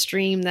daylight a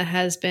stream that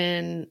had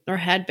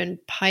been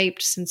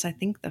piped since I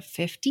think the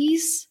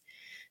 50s.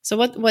 So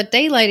what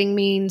daylighting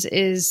means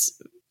is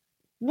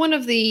one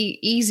of the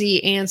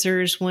easy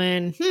answers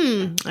when,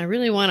 I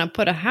really want to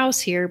put a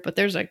house here, but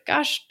there's a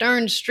gosh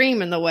darn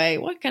stream in the way.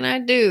 What can I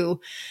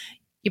do?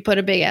 You put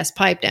a big ass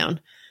pipe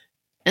down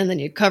and then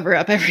you cover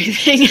up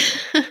everything.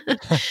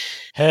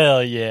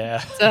 Hell yeah.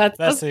 So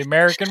that's the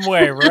American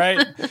way,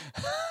 right?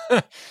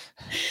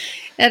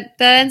 That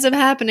ends up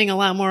happening a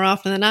lot more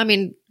often than, I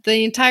mean,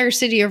 the entire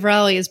city of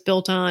Raleigh is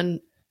built on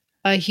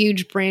a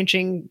huge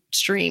branching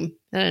stream.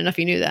 I don't know if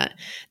you knew that.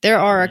 There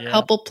are a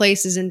couple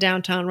places in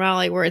downtown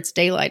Raleigh where it's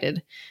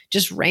daylighted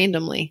just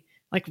randomly,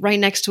 like right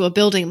next to a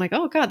building. I'm like,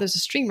 oh God, there's a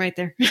stream right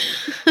there.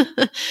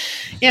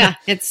 Yeah,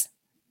 it's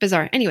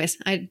bizarre. Anyways,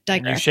 I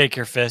digress. When you shake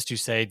your fist, you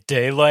say,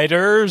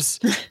 daylighters.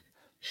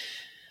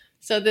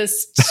 So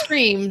this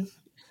stream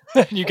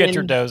You get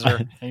your And- dozer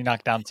and you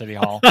knock down City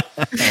Hall.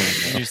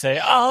 And you say,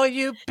 "All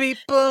you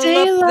people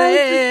Stay up alive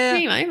there to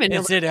dream. I don't even know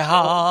in what City it's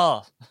called.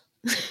 Hall."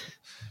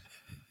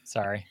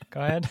 Sorry,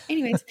 go ahead.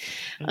 Anyways,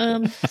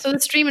 so the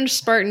stream in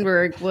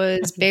Spartanburg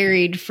was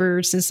buried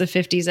since the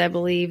 50s, I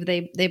believe.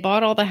 They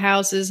bought all the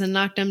houses and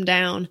knocked them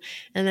down,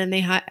 and then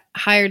they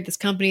hired this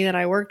company that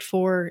I worked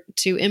for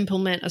to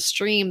implement a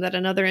stream that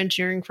another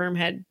engineering firm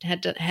had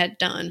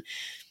done.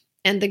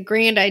 And the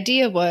grand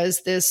idea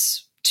was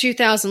this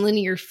 2,000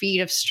 linear feet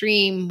of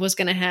stream was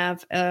going to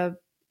have a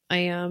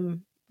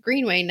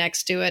greenway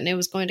next to it, and it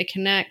was going to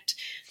connect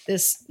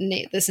this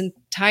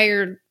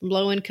entire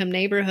low income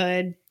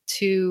neighborhood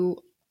to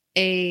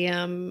a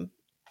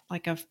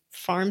like a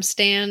farm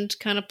stand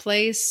kind of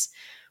place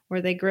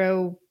where they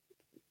grow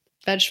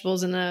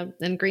vegetables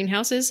in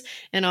greenhouses,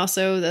 and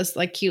also this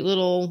like cute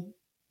little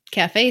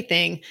cafe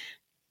thing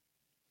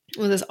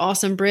with this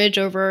awesome bridge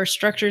over our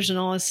structures and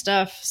all this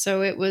stuff.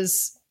 So it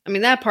was, I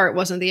mean, that part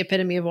wasn't the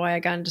epitome of why I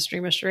got into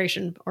stream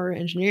restoration or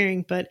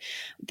engineering, but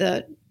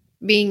the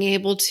being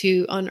able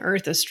to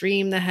unearth a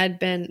stream that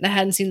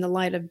hadn't seen the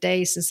light of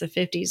day since the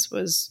 50s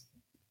was,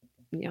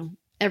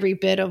 every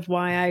bit of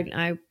why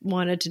I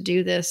wanted to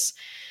do this.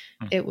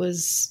 It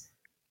was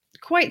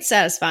quite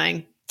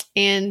satisfying,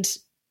 and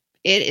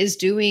it is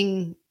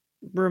doing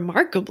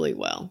remarkably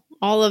well.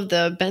 All of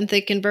the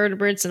benthic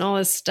invertebrates and all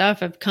this stuff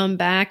have come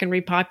back and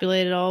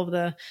repopulated all of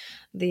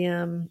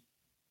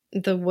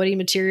the woody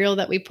material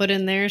that we put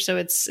in there. So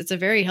it's a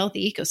very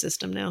healthy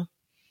ecosystem now.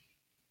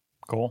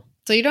 Cool.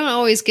 So you don't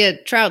always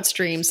get trout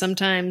streams.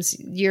 Sometimes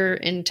your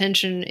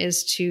intention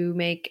is to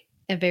make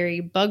a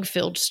very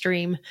bug-filled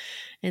stream,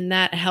 and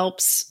that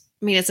helps.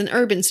 I mean, it's an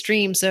urban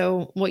stream,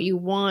 so what you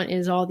want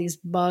is all these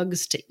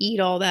bugs to eat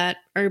all that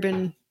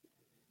urban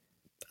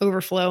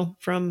overflow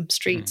from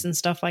streets and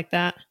stuff like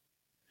that.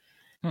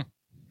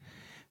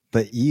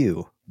 But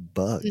you,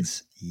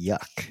 bugs,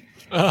 yuck.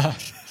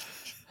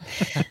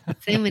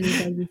 So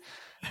many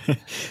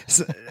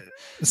bugs.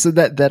 So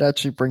that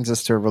actually brings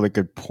us to a really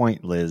good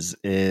point, Liz,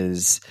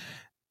 is,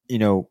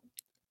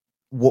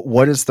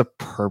 what is the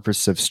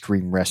purpose of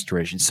stream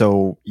restoration?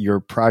 So your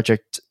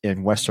project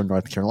in Western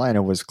North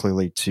Carolina was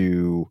clearly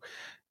to,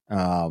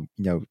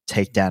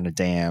 take down a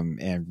dam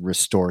and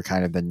restore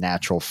kind of the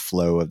natural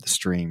flow of the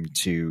stream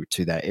to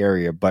that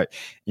area. But,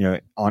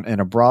 in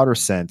a broader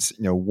sense,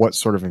 what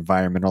sort of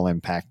environmental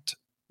impact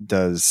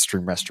does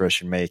stream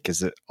restoration make?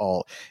 Is it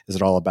all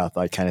about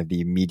like kind of the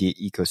immediate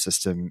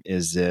ecosystem?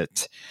 Is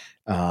it,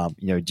 do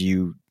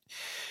you,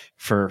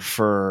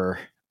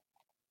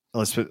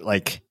 let's put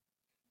like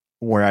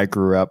where I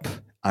grew up,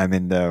 I'm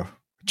in the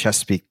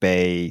Chesapeake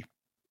Bay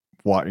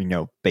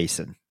water,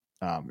 basin.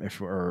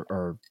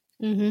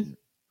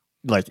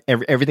 Like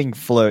everything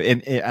flow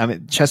I'm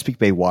at Chesapeake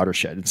Bay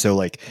watershed. And so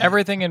like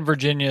everything in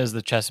Virginia is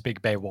the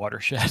Chesapeake Bay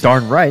watershed.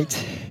 Darn right.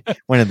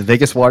 One of the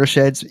biggest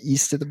watersheds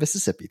east of the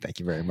Mississippi. Thank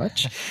you very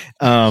much.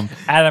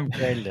 Adam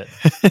created it.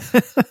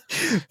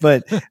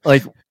 But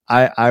like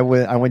I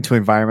went to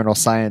environmental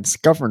science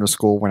governor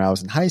school when I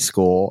was in high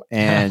school,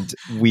 and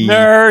we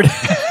nerd.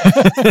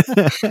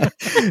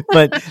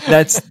 But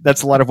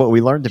that's a lot of what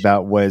we learned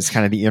about was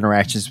kind of the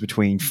interactions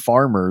between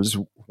farmers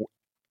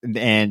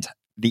and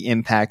the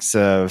impacts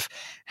of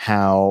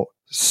how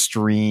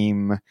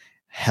stream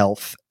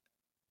health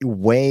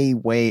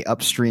way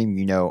upstream,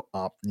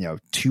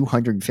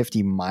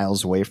 250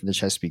 miles away from the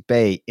Chesapeake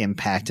Bay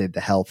impacted the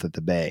health of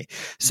the bay.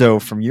 So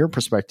from your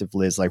perspective,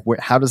 Liz, like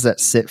how does that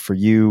sit for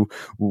you?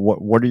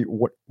 What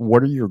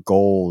are your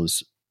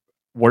goals?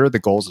 What are the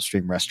goals of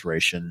stream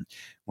restoration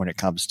when it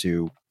comes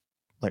to,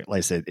 like I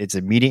said, its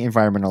immediate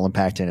environmental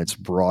impact and its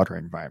broader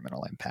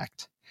environmental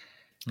impact?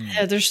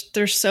 Yeah,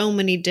 there's so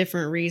many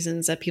different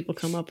reasons that people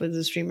come up with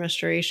the stream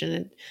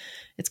restoration.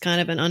 It's kind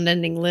of an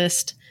unending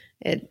list.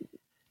 It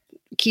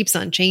keeps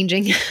on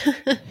changing.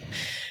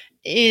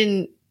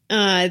 In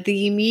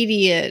the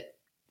immediate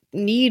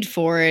need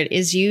for it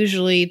is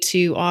usually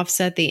to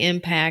offset the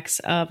impacts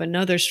of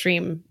another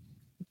stream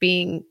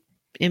being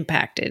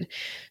impacted.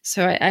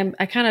 So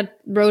I kind of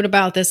wrote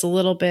about this a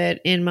little bit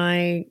in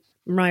my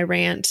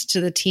rant to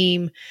the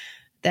team,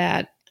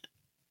 that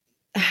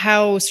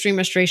how stream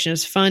restoration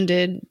is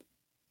funded,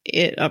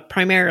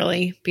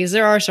 primarily because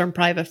there are some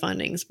private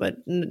fundings, but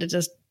it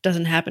just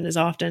doesn't happen as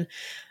often.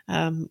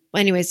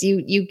 Anyways,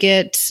 you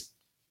get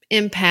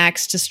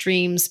impacts to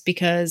streams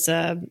because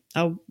a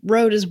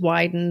road is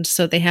widened,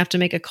 so they have to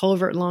make a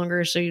culvert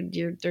longer. So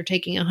they're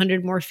taking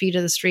 100 more feet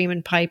of the stream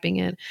and piping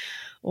it,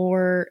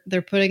 or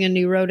they're putting a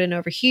new road in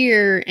over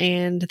here,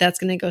 and that's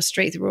going to go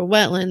straight through a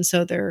wetland.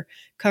 So they're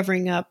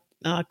covering up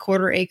a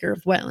quarter acre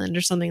of wetland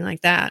or something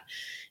like that.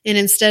 And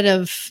instead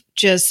of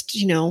just,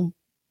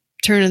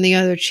 turning the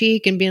other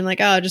cheek and being like,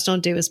 oh, just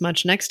don't do as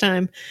much next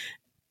time,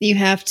 you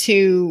have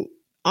to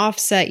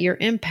offset your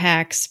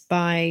impacts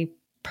by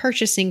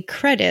purchasing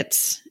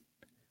credits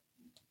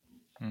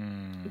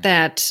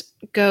that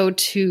go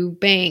to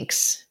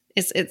banks.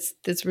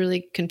 It's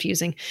really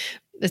confusing.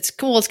 It's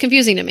cool. It's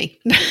confusing to me.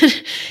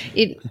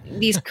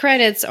 These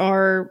credits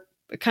are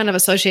kind of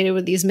associated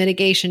with these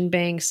mitigation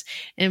banks,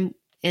 and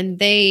and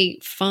they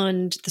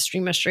fund the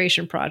stream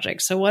restoration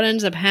project. So what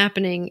ends up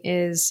happening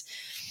is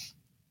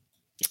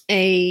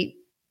a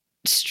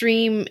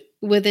stream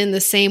within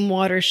the same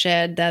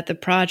watershed that the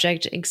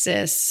project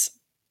exists,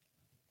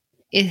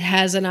 it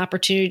has an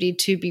opportunity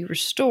to be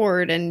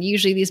restored. And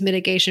usually these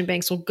mitigation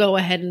banks will go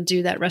ahead and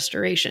do that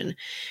restoration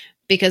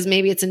because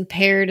maybe it's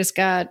impaired. It's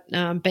got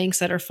banks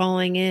that are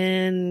falling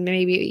in.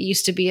 Maybe it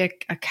used to be a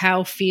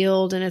cow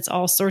field and it's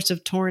all sorts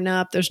of torn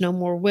up. There's no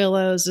more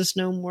willows. There's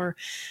no more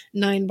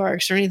nine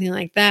barks or anything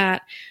like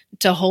that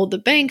to hold the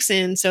banks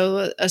in.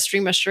 So a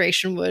stream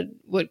restoration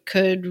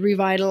could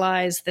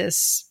revitalize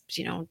this,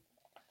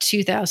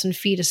 2,000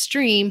 feet of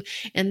stream,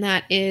 and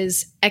that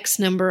is X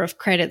number of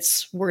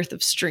credits worth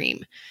of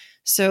stream.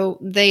 So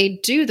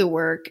they do the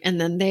work and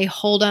then they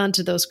hold on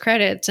to those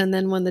credits. And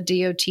then when the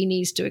DOT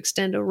needs to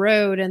extend a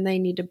road and they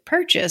need to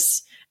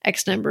purchase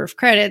X number of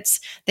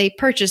credits, they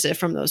purchase it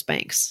from those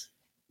banks.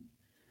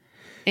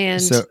 And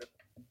So,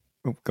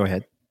 go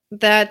ahead.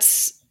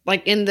 that's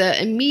like in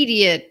the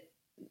immediate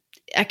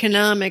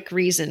economic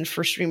reason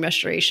for stream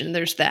restoration.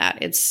 There's that.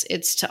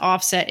 It's to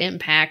offset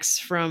impacts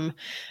from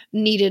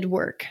needed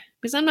work.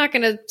 Because I'm not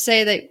going to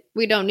say that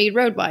we don't need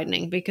road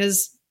widening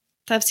because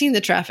I've seen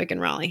the traffic in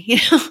Raleigh,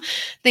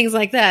 things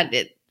like that.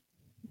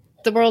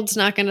 The world's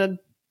not going to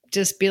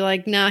just be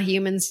like, nah,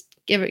 humans,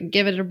 give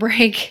it a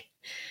break.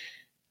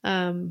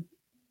 But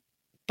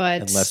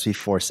unless we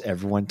force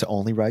everyone to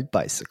only ride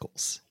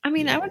bicycles. I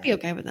mean, I would be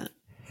okay with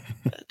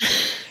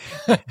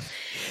that.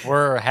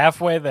 We're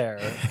halfway there.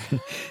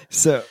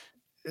 So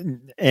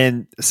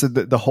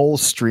the whole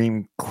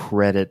stream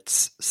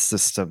credits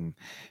system,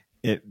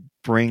 it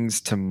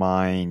brings to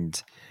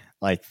mind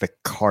like the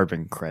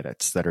carbon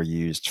credits that are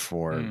used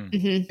for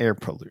Mm-hmm. air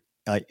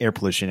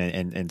pollution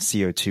and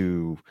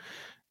CO2,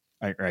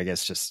 or I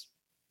guess just,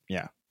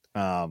 yeah.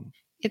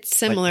 It's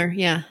similar.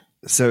 Yeah.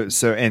 So,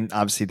 and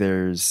obviously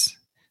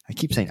I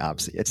keep saying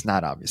obviously, it's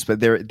not obvious, but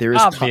there is,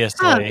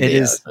 Obviously. it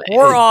is,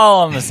 We're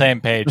all on the same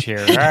page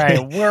here. All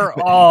right. We're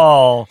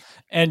all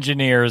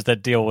engineers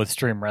that deal with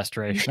stream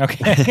restoration.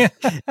 Okay.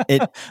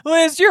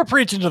 Liz, you're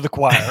preaching to the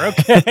choir.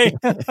 Okay.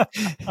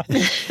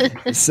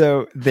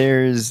 So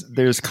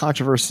there's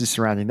controversy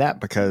surrounding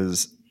that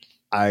because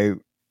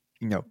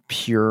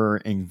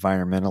pure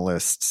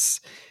environmentalists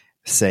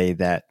say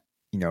that,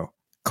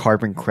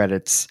 carbon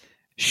credits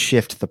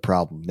shift the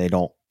problem.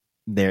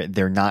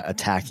 They're not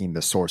attacking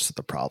the source of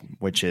the problem,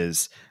 which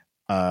is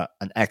an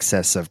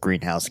excess of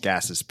greenhouse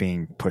gases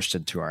being pushed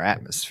into our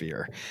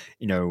atmosphere.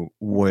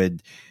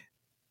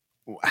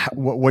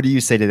 What do you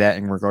say to that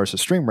in regards to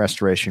stream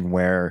restoration,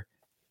 where,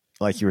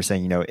 like you were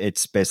saying,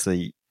 it's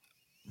basically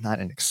not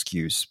an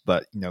excuse,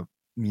 but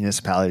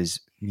municipalities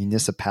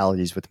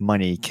with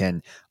money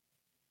can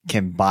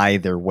buy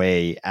their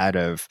way out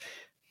of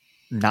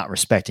not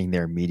respecting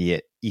their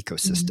immediate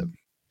ecosystem.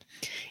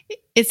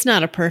 It's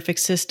not a perfect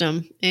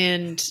system,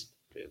 and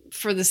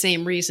for the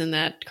same reason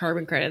that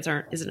carbon credits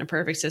isn't a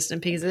perfect system,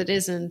 because it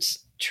isn't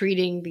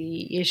treating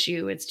the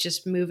issue, it's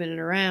just moving it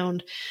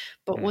around.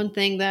 But one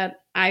thing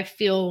that I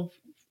feel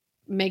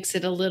makes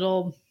it a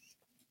little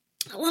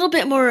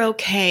bit more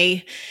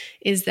okay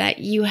is that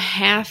you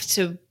have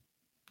to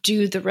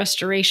do the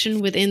restoration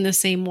within the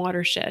same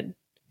watershed.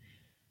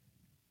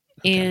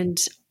 Okay. And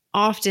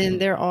often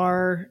there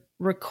are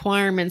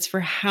requirements for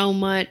how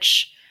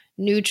much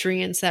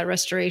nutrients that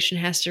restoration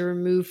has to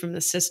remove from the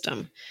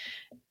system.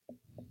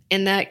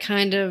 And that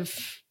kind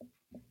of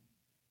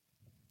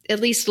at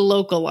least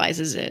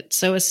localizes it.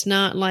 So it's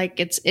not like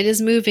it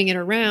is moving it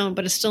around,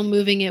 but it's still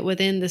moving it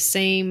within the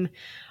same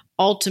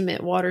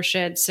ultimate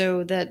watershed,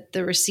 so that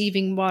the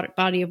receiving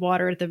body of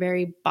water at the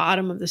very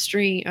bottom of the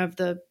stream of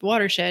the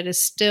watershed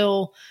is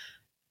still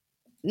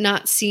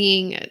not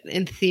seeing,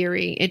 in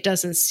theory, it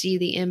doesn't see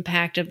the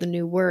impact of the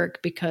new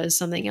work because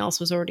something else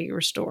was already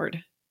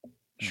restored.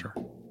 Sure.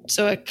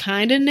 So it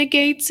kind of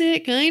negates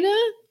it, kind of.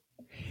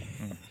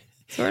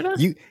 Sort of.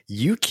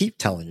 You keep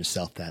telling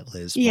yourself that,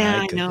 Liz. Yeah,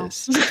 My I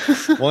goodness.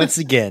 know. Once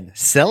again,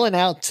 selling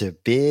out to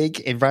big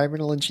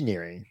environmental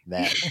engineering,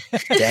 that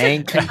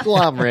dang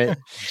conglomerate,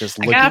 just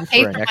looking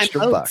for an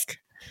extra buck.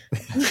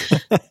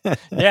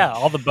 Yeah,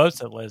 all the boats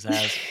that Liz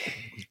has.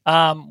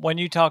 When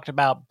you talked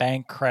about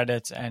bank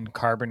credits and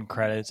carbon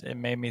credits, it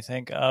made me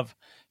think of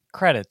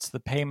credits, the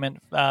payment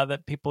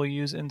that people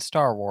use in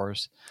Star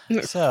Wars.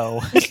 So,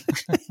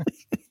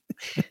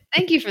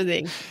 thank you for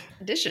the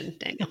addition,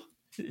 Daniel.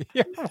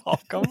 You're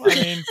welcome. I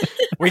mean,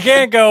 we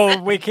can't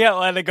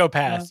let it go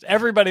past.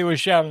 Everybody was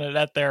shouting it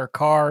at their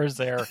cars,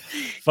 their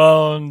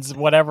phones,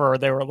 whatever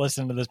they were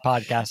listening to this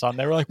podcast on.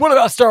 They were like, "What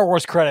about Star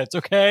Wars credits?"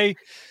 Okay,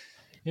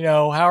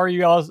 how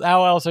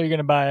else are you going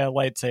to buy a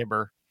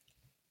lightsaber?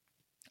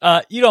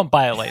 You don't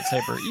buy a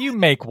lightsaber. You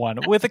make one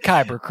with a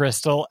kyber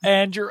crystal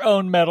and your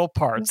own metal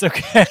parts.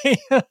 Okay.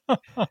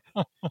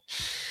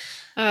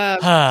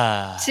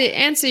 To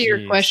answer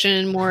your question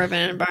in more of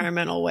an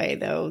environmental way,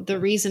 though,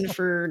 there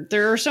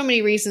are so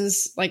many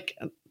reasons, like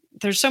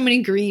there's so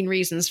many green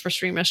reasons for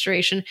stream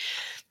restoration.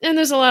 And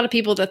there's a lot of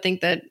people that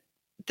think that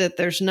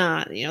there's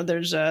not.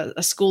 There's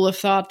a school of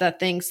thought that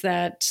thinks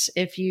that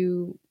if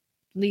you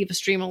leave a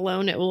stream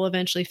alone, it will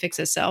eventually fix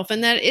itself.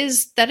 And that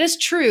is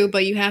true,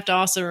 but you have to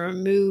also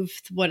remove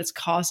what is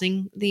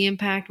causing the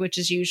impact, which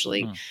is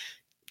usually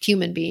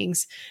human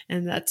beings.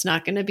 And that's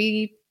not going to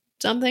be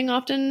something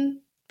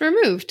often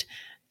removed.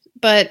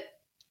 But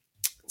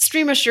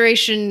stream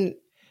restoration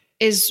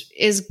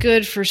is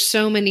good for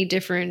so many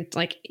different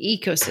like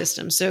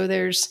ecosystems. So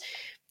there's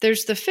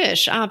the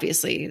fish,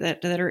 obviously,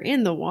 that are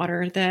in the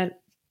water that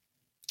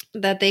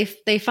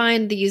they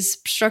find these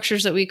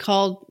structures that we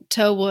call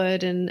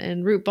towwood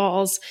and root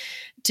balls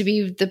to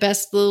be the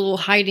best little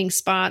hiding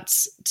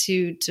spots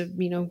to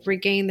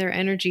regain their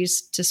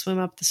energies to swim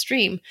up the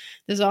stream.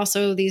 There's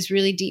also these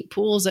really deep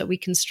pools that we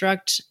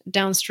construct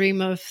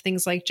downstream of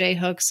things like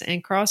J-hooks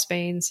and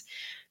crossveins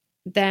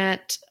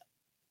that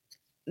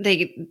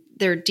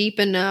they're deep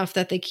enough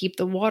that they keep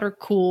the water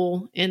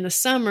cool in the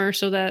summer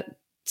so that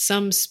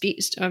some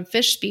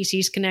fish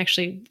species can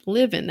actually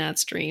live in that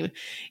stream.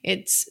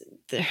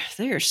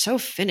 They are so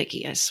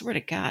finicky. I swear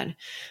to God.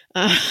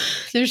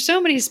 There's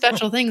so many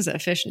special things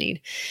that fish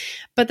need.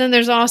 But then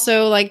there's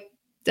also like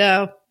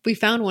we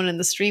found one in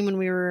the stream when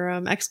we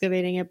were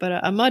excavating it, but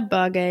a mud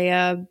bug,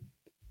 a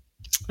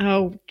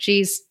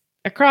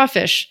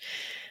crawfish.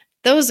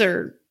 Those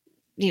are,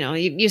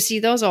 you see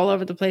those all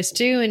over the place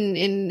too. And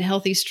in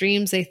healthy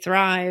streams, they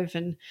thrive.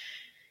 And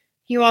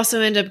you also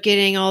end up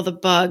getting all the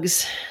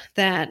bugs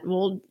that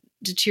will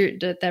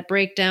that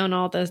break down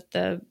all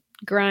the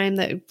grime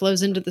that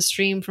flows into the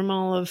stream from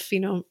all of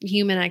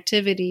human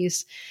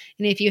activities.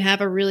 And if you have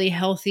a really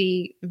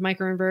healthy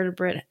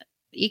microinvertebrate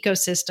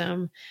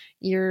ecosystem,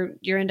 you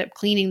end up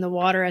cleaning the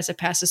water as it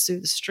passes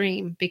through the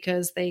stream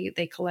because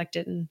they collect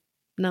it and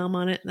nom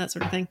on it and that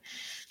sort of thing.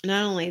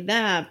 Not only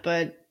that,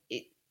 but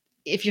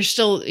if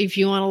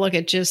you want to look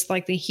at just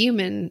like the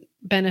human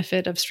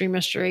benefit of stream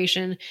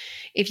restoration,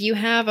 if you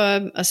have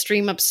a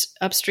stream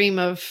upstream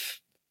of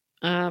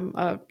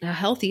a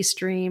healthy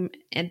stream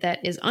and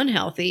that is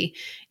unhealthy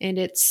and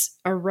it's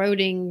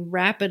eroding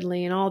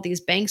rapidly and all these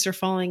banks are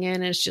falling in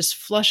and it's just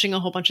flushing a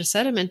whole bunch of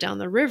sediment down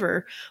the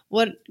river,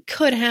 what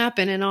could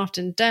happen and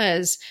often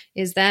does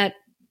is that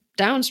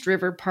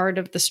downriver part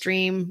of the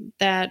stream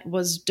that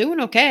was doing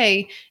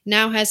okay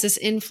now has this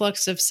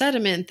influx of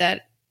sediment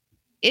that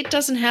it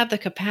doesn't have the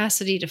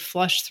capacity to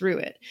flush through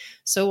it.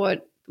 So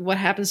what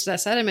happens to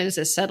that sediment is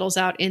it settles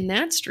out in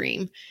that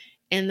stream.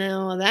 And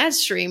now that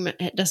stream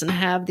doesn't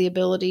have the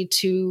ability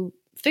to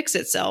fix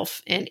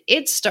itself and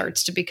it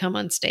starts to become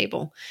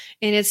unstable.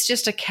 And it's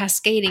just a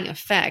cascading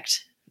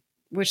effect,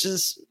 which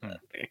is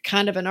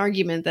kind of an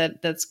argument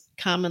that's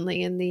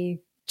commonly in the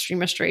stream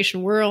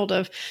restoration world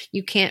of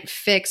you can't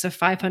fix a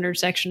 500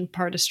 section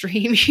part of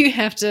stream. You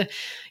have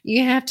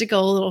to go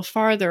a little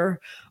farther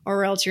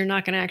or else you're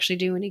not going to actually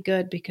do any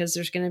good because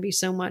there's going to be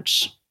so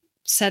much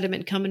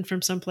sediment coming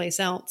from someplace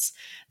else.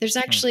 There's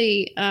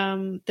actually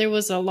there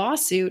was a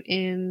lawsuit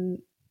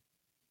in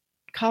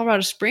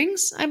Colorado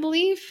Springs, I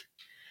believe,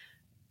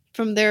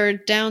 from their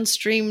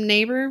downstream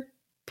neighbor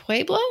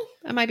Pueblo.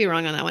 I might be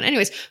wrong on that one.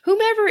 Anyways,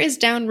 whomever is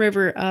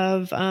downriver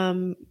of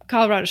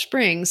Colorado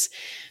Springs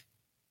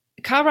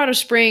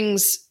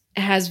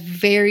has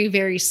very,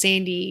 very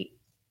sandy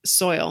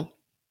soil,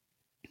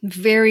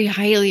 very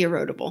highly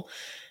erodible.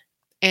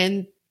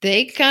 And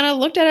they kind of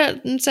looked at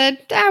it and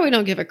said, we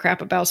don't give a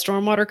crap about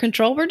stormwater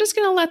control. We're just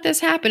going to let this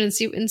happen and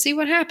see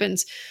what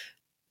happens.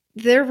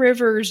 Their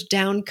rivers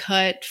down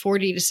cut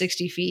 40 to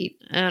 60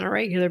 feet on a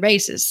regular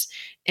basis.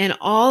 And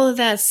all of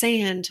that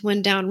sand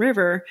went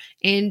downriver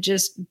and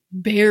just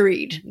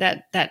buried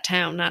that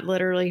town, not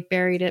literally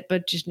buried it,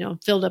 but just,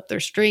 filled up their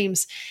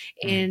streams.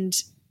 And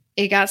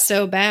it got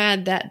so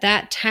bad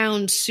that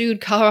town sued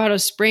Colorado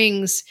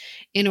Springs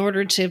in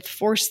order to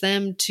force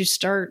them to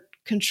start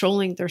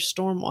controlling their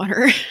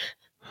stormwater.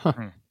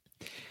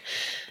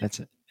 That's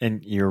it.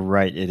 And you're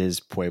right, it is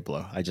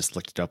Pueblo. I just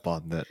looked it up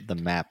on the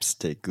maps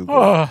to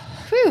Google.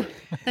 Whew,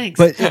 thanks.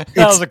 But that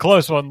was a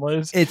close one,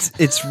 Liz.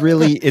 It's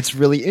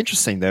really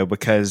interesting though,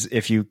 because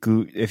if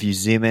you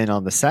zoom in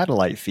on the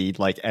satellite feed,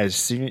 like as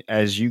soon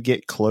as you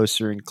get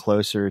closer and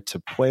closer to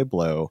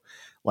Pueblo,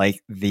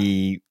 like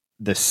the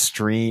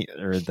stream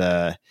or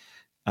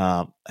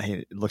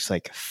it looks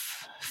like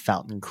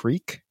Fountain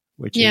Creek,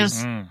 which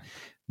is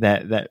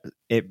that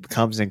it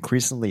becomes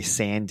increasingly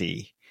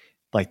sandy,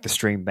 like the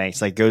stream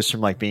banks, like goes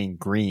from like being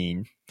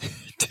green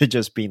to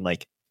just being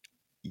like,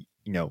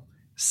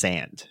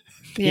 sand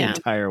the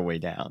entire way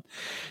down.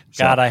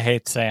 God, I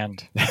hate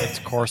sand. It's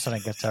coarse and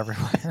it gets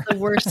everywhere. It's the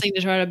worst thing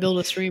to try to build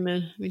a stream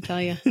in, let me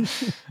tell you.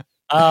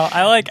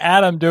 I like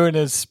Adam doing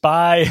his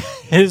spying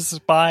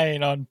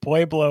on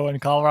Pueblo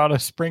and Colorado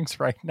Springs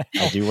right now.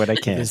 I do what I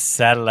can. His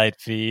satellite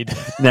feed.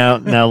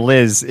 Now,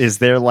 Liz, is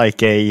there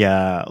like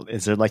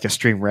a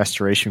stream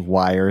restoration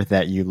wire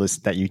that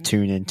you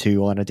tune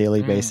into on a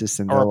daily basis?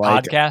 And or a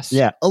like, podcast?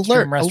 Yeah,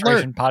 stream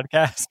restoration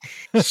podcast.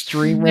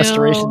 Stream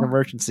restoration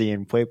emergency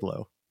in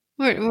Pueblo.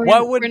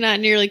 We're not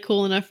nearly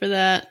cool enough for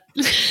that.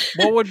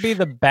 What would be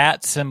the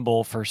bat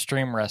symbol for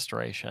stream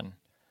restoration?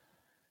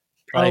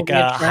 Like we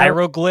had a trout.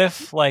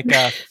 hieroglyph, like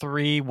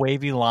 3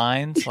 wavy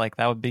lines, like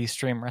that would be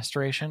stream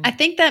restoration. I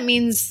think that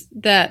means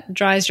that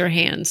dries your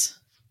hands.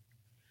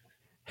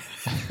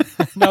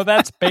 No,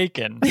 that's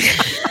bacon.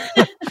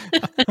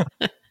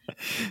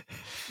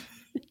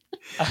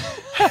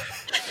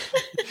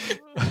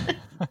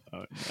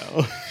 Oh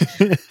no.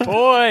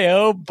 Boy,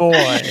 oh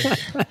boy.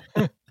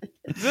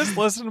 Is this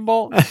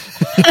listenable?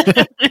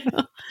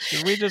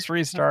 Should we just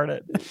restart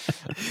it?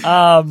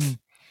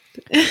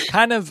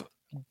 Kind of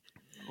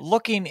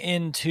looking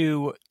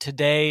into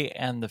today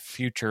and the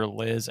future,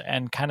 Liz,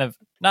 and kind of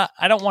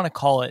I don't want to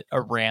call it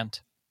a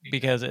rant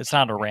because it's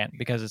not a rant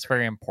because it's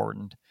very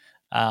important.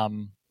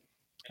 And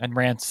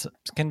rants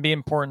can be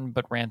important,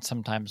 but rants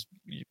sometimes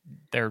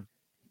they're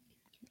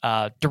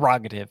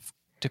derogative.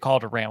 To call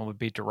it a rant would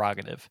be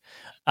derogative.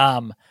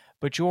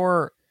 But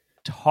your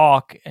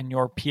talk and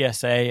your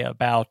PSA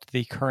about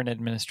the current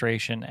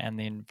administration and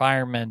the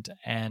environment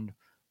and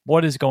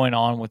what is going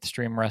on with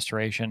stream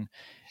restoration,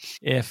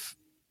 if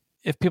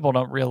people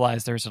don't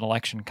realize there's an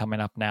election coming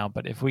up now,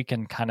 but if we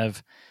can kind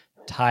of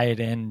tie it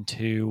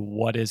into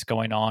what is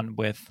going on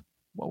with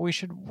what we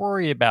should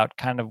worry about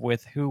kind of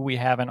with who we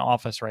have in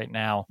office right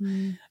now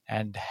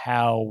and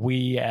how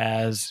we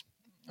as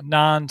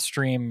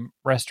non-stream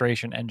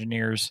restoration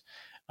engineers,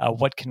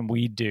 what can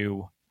we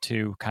do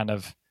to kind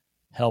of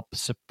help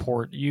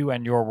support you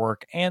and your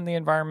work and the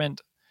environment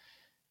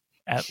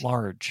at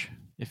large,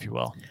 if you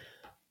will?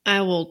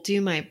 I will do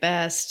my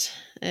best.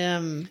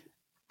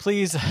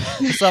 Please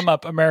sum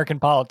up American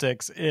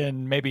politics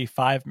in maybe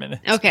 5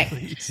 minutes. Okay.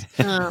 Please.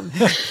 All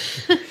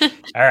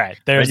right.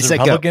 There's Ready, the set,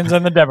 go. Republicans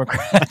and the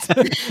Democrats.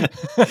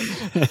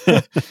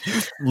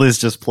 Liz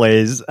just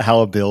plays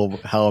how a bill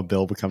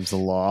becomes a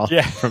law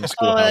from Oh,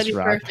 Schoolhouse that'd be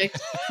Rock. perfect.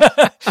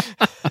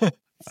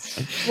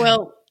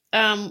 Well,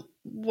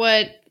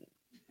 what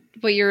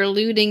you're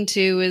alluding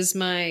to is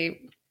my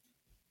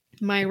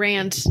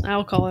rant.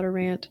 I'll call it a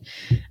rant.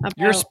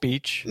 Your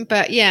speech.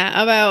 But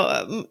yeah,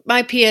 about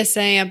my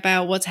PSA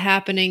about what's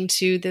happening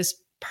to this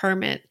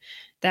permit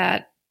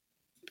that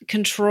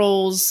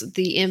controls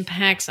the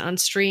impacts on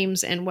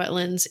streams and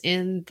wetlands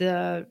in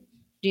the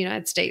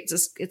United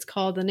States. It's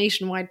called the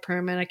nationwide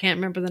permit. I can't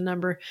remember the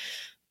number,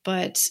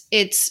 but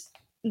it's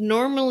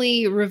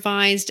normally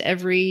revised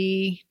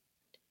every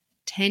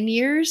 10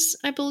 years,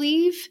 I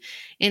believe.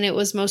 And it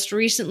was most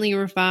recently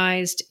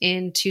revised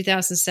in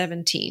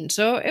 2017.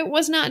 So it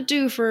was not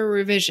due for a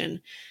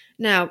revision.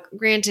 Now,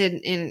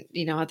 granted,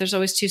 there's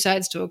always two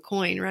sides to a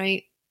coin,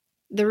 right?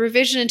 The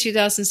revision in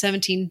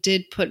 2017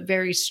 did put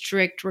very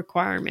strict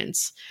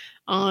requirements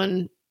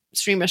on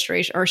stream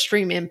restoration or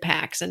stream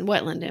impacts and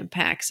wetland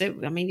impacts.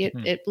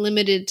 It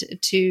limited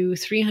to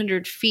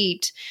 300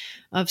 feet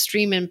of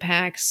stream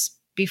impacts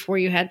before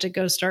you had to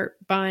go start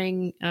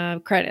buying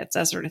credits,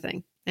 that sort of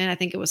thing. And I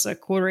think it was a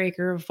 1/4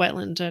 acre of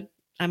wetland.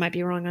 I might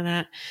be wrong on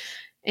that.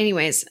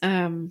 Anyways,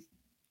 what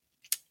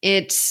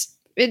it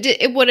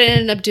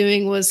ended up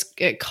doing was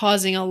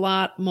causing a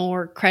lot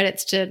more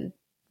credits to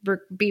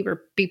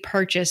be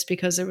purchased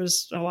because there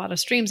was a lot of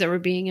streams that were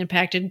being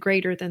impacted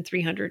greater than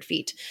 300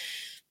 feet.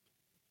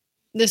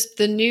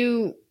 The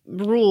new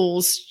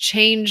rules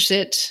changed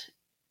it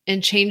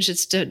and changed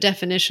its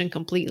definition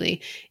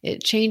completely.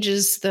 It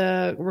changes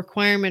the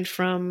requirement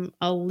from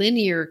a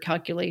linear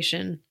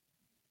calculation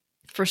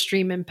for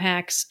stream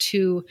impacts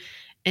to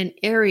an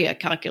area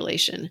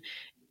calculation.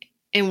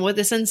 And what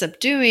this ends up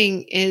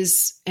doing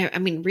is,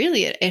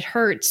 really it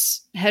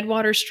hurts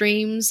headwater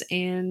streams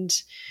and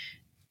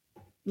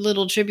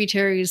little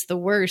tributaries the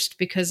worst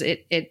because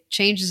it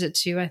changes it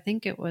to, I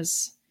think it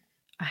was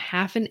a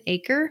 1/2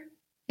 acre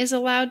is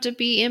allowed to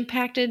be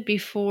impacted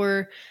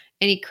before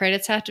any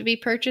credits have to be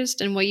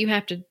purchased. And what you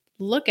have to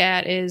look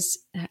at is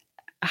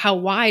how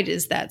wide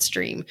is that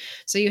stream.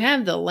 So you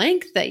have the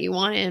length that you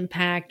want to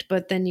impact,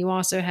 but then you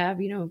also have,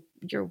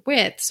 your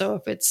width. So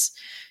if it's,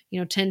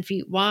 10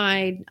 feet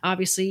wide,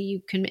 obviously you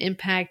can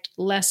impact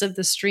less of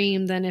the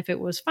stream than if it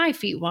was 5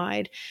 feet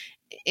wide.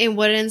 And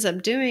what it ends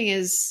up doing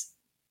is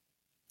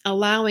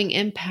allowing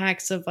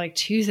impacts of like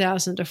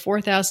 2,000 to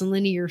 4,000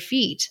 linear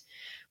feet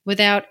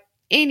without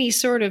any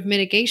sort of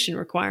mitigation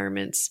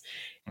requirements.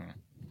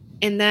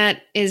 And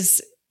that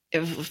is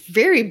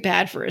very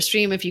bad for a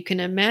stream. If you can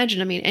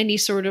imagine, any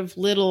sort of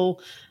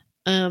little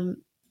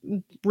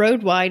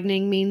road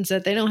widening means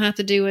that they don't have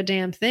to do a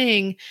damn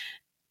thing.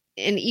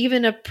 And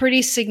even a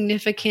pretty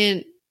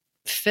significant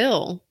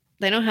fill,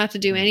 they don't have to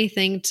do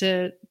anything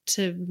to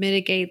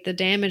mitigate the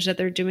damage that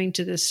they're doing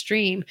to the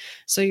stream.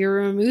 So you're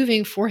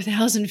removing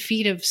 4,000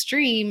 feet of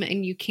stream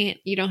and you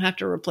don't have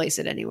to replace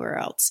it anywhere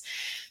else.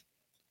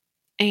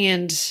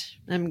 And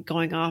I'm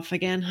going off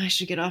again. I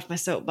should get off my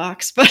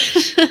soapbox, but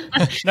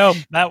no,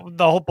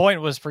 the whole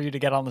point was for you to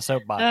get on the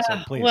soapbox. So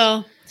please.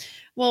 Well,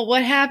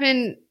 what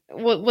happened?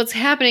 What's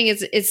happening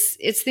is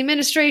it's the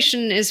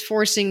administration is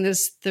forcing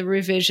the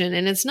revision,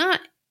 and it's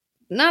not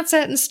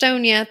set in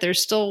stone yet.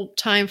 There's still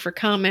time for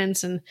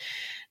comments, and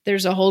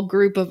there's a whole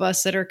group of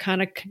us that are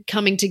kind of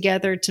coming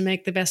together to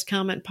make the best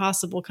comment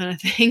possible, kind of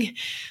thing,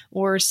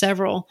 or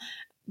several.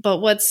 But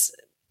what's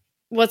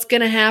what's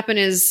going to happen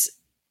is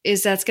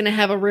that's going to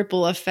have a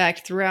ripple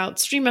effect throughout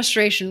stream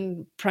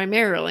restoration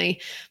primarily,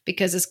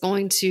 because it's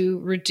going to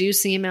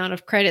reduce the amount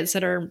of credits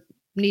that are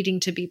needing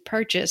to be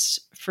purchased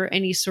for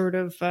any sort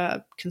of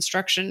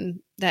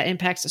construction that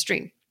impacts the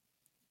stream.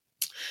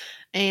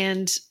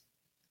 And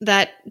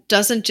that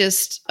doesn't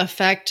just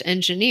affect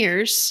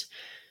engineers,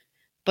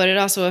 but it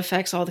also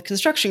affects all the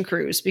construction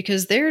crews,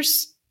 because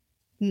there's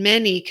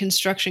many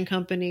construction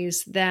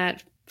companies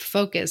that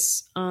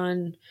focus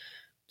on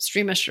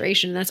stream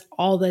restoration. That's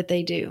all that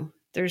they do.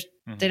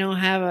 They don't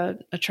have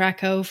a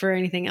track hoe for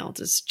anything else.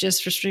 It's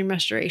just for stream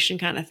restoration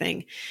kind of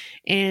thing.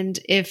 And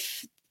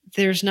if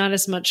there's not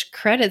as much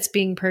credits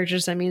being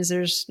purchased, that means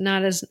there's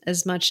not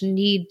as much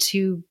need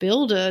to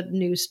build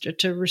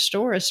to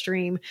restore a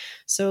stream.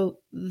 So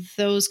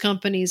those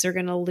companies are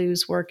going to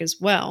lose work as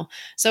well.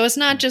 So it's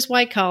not just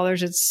white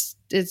collars,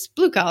 it's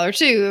blue collar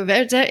too.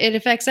 It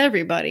affects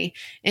everybody.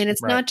 And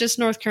it's not just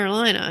North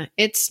Carolina,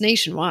 it's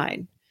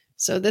nationwide.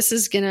 So this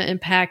is going to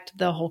impact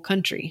the whole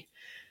country.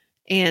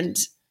 And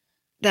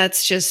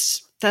that's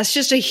just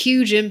a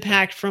huge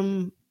impact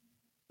from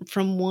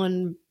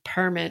one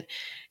permit.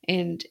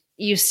 And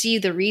you see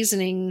the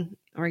reasoning,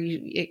 or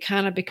it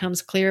kind of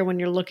becomes clear when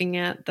you're looking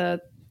at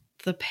the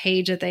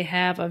page that they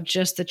have of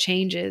just the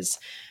changes.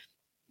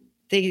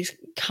 They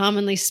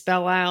commonly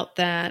spell out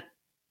that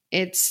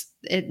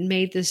it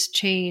made this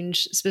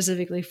change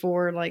specifically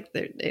for, like,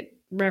 it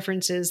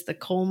references the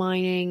coal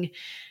mining,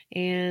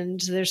 and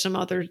there's some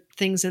other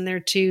things in there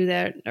too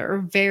that are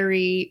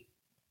very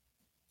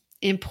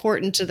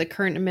important to the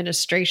current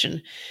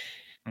administration,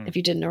 if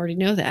you didn't already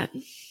know that.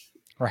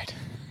 Right.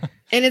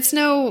 And it's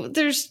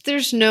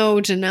there's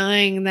no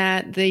denying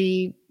that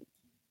the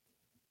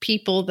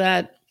people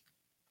that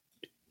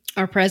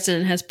our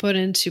president has put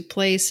into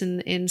place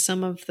in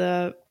some of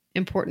the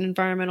important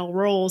environmental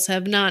roles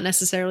have not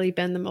necessarily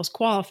been the most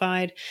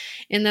qualified.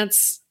 And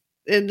this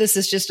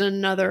is just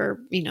another,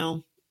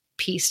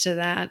 piece to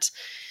that.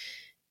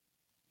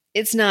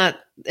 It's not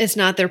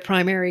their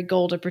primary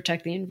goal to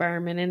protect the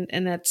environment.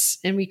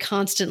 And we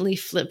constantly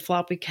flip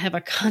flop. We have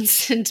a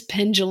constant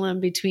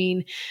pendulum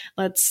between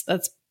let's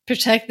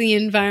protect the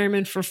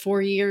environment for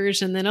 4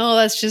 years, and then,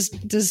 let's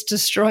just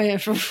destroy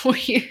it for 4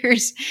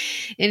 years.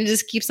 And it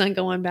just keeps on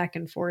going back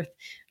and forth.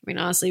 I mean,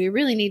 honestly, we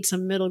really need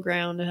some middle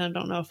ground, and I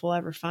don't know if we'll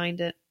ever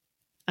find it.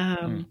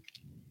 But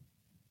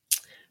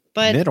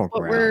middle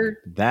ground.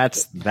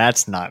 That's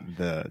not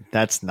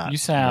you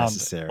sound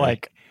necessary.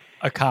 Like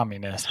a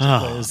communist.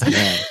 Oh,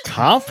 man.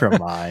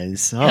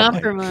 Compromise.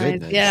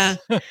 Compromise. Yeah.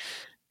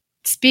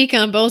 Speak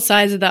on both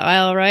sides of the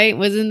aisle, right?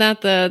 Wasn't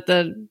that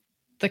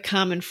the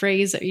common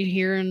phrase that you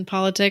hear in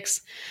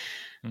politics?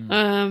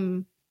 What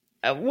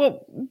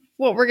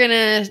we're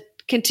gonna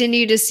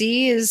continue to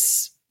see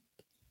is,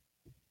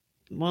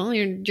 well,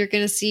 you're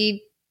gonna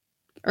see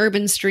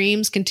urban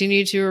streams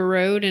continue to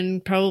erode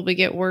and probably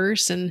get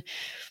worse, and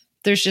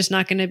there's just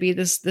not going to be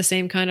the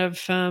same kind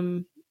of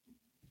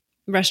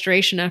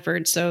restoration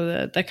effort.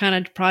 So the kind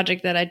of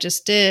project that I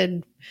just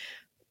did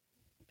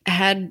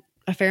had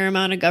a fair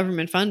amount of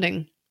government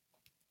funding.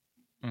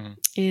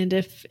 And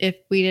if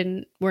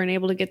we weren't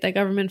able to get that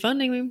government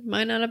funding, we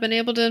might not have been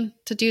able to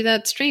do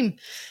that stream.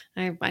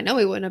 I know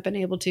we wouldn't have been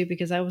able to,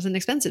 because that was an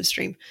expensive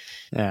stream.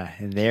 Yeah,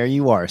 and there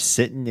you are,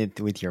 sitting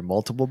with your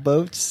multiple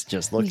boats,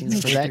 just looking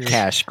for that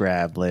cash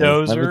grab, Liz.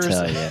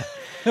 Dozers.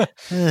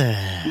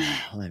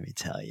 Let me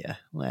tell you.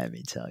 Let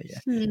me tell you.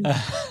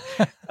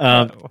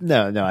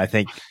 No, I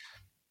think,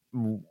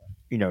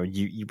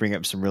 you bring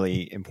up some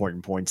really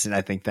important points, and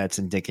I think that's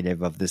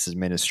indicative of this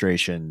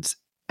administration's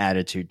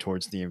attitude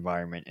towards the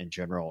environment in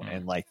general,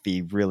 and like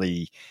the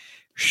really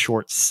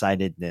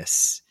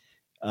short-sightedness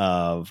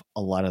of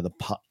a lot of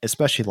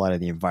especially a lot of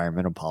the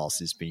environmental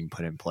policies being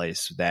put in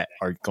place that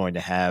are going to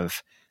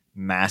have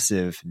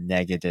massive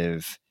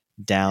negative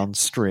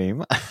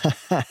downstream.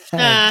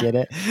 Get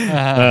it?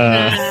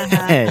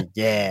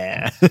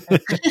 Yeah.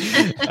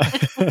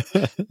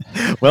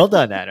 Well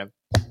done, Adam.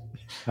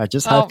 I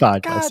just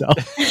high-fived myself.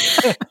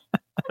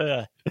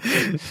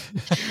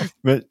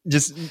 But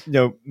just,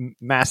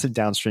 massive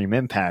downstream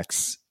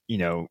impacts,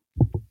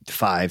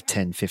 5,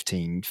 10,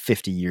 15,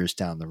 50 years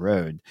down the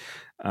road.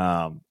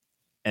 And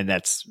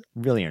that's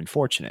really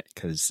unfortunate,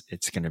 because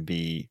it's going to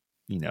be,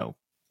 the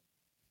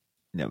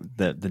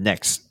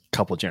next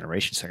couple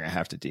generations are going to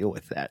have to deal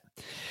with that.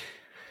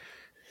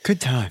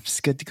 Good times,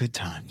 good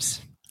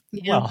times.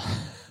 Yeah. Well,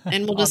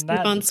 and we'll just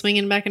keep on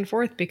swinging back and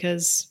forth,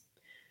 because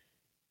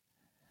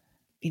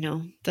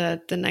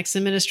the next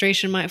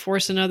administration might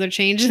force another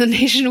change in the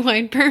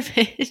nationwide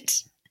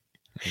permit.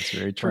 That's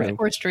very true.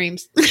 Or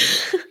streams.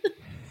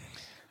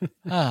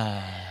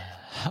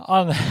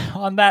 On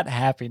that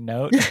happy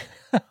note,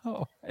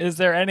 is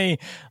there any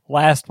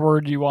last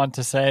word you want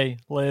to say,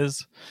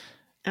 Liz?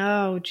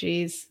 Oh,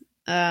 geez.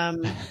 I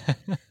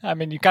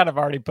mean, you kind of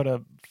already put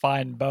a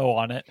fine bow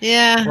on it.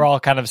 Yeah. We're all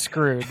kind of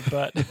screwed,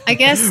 but I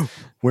guess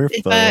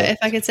if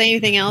I could say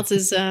anything else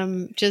is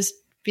just,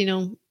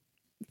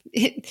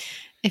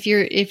 if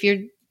you're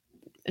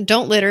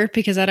Don't litter,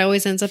 because that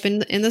always ends up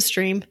in the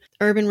stream.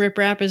 Urban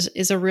riprap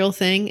is a real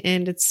thing,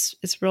 and it's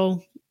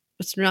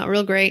not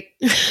real great.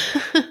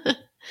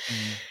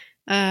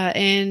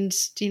 And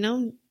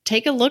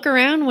take a look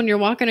around when you're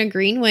walking a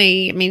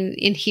greenway. I mean,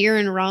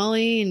 in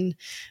Raleigh, and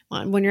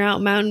when you're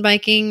out mountain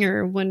biking,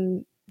 or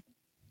when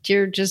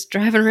you're just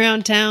driving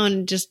around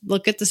town, just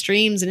look at the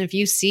streams. And if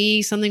you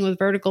see something with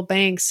vertical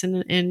banks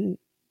and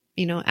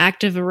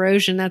active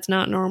erosion, that's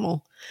not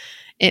normal.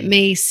 It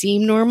may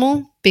seem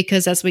normal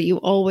because that's what you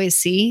always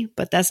see,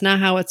 but that's not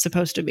how it's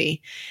supposed to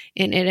be.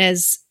 And it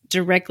is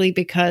directly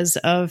because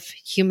of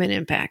human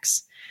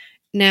impacts.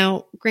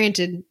 Now,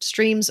 granted,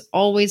 streams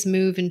always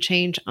move and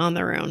change on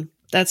their own.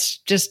 That's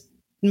just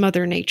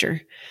Mother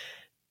Nature.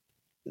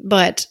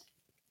 But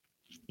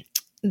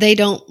they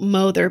don't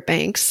mow their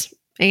banks,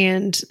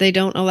 and they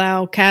don't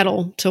allow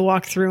cattle to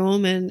walk through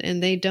them,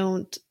 and they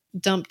don't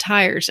dump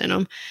tires in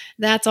them.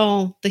 That's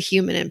all the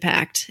human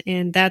impact.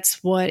 And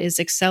that's what is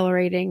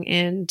accelerating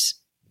and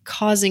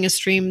causing a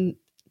stream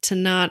to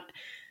not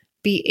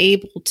be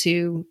able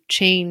to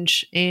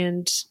change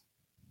and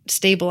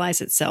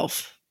stabilize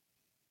itself.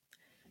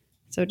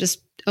 So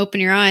just open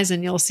your eyes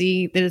and you'll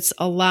see that it's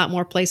a lot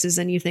more places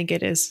than you think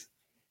it is.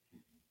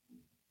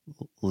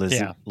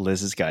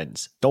 Liz's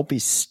guidance. Don't be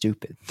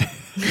stupid.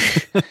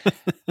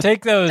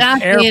 Take those Stop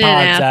being an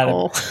AirPods out of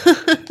asshole.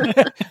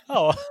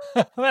 Oh,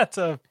 that's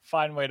a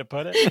fine way to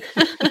put it. Take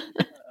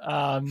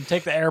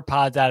the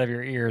AirPods out of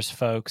your ears,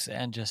 folks,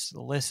 and just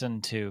listen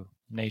to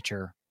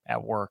nature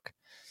at work.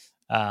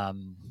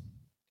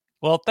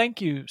 Well,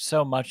 thank you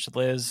so much,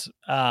 Liz,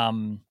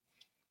 for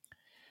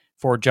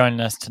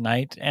joining us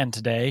tonight and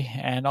today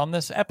and on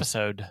this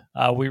episode.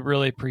 We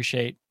really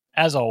appreciate,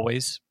 as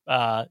always,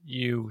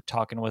 you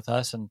talking with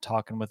us and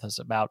talking with us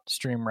about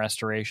stream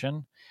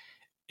restoration.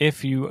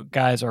 If you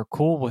guys are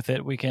cool with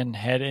it, we can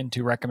head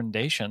into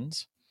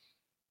recommendations.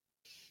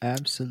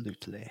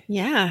 Absolutely.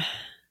 Yeah.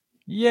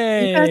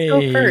 Yay. You guys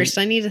go first.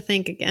 I need to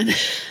think again.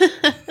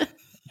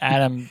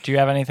 Adam, do you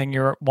have anything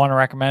you want to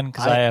recommend?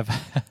 Because I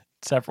have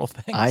several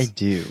things. I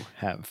do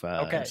have.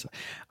 Okay.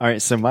 All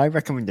right. So my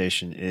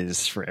recommendation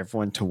is for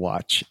everyone to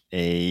watch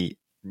a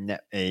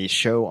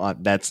show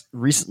that's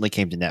recently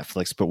came to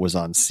Netflix, but was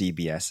on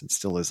CBS and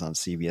still is on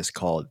CBS,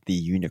 called The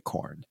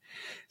Unicorn.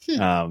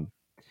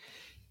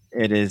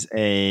 It is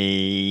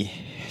a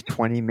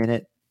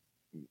 20-minute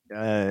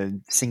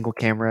single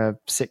camera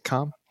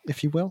sitcom,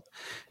 if you will.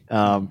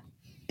 And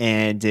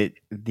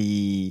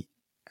the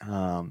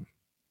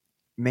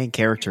main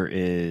character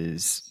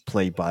is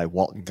played by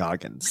Walton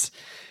Goggins.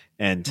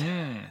 And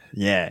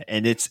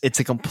and it's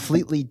a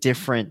completely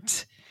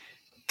different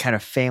kind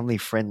of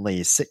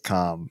family-friendly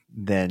sitcom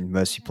than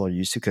most people are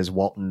used to, because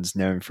Walton's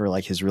known for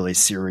like his really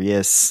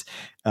serious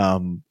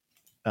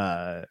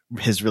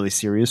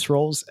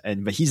roles,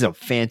 but he's a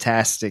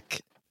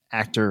fantastic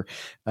actor.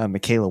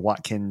 Michaela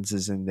Watkins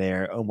is in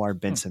there. Omar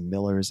Benson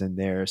Miller is in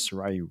there.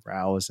 Sarayu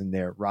Rao is in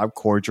there. Rob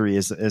Corddry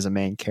is a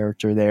main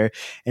character there,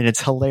 and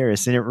it's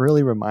hilarious. And it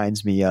really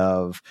reminds me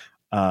of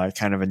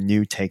kind of a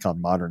new take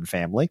on Modern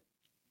Family.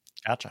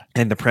 Gotcha.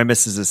 And the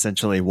premise is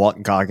essentially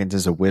Walton Goggins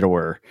is a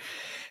widower.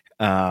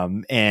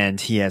 And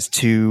he has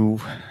two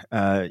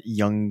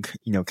young,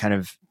 kind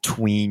of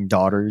tween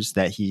daughters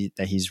that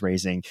he's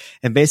raising.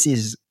 And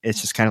basically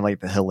it's just kind of like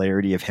the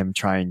hilarity of him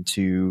trying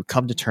to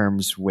come to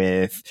terms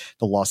with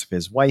the loss of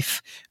his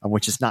wife,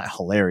 which is not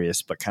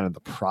hilarious, but kind of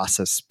the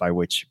process by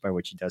which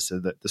he does. So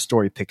the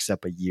story picks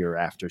up a year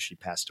after she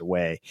passed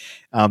away.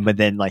 But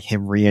then like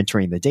him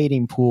re-entering the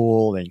dating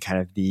pool and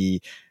kind of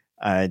the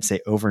I'd say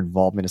over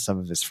involvement of some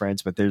of his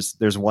friends. But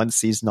there's one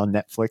season on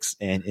Netflix,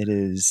 and it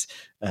is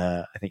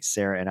I think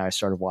Sarah and I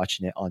started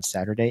watching it on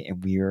Saturday,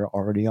 and we are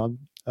already on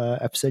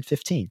episode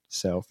 15.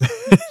 So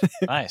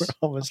nice. We're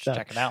almost done.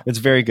 Check it out. It's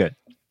very good.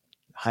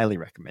 Highly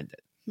recommend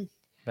it.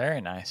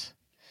 Very nice.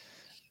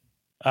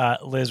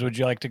 Liz, would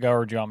you like to go,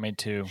 or do you want me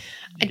to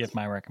give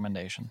my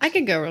recommendation? I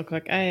could go real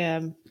quick.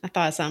 I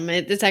thought of something.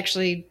 It's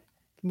actually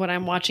what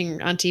I'm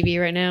watching on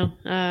TV right now,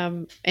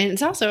 and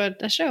it's also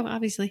a show.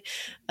 Obviously,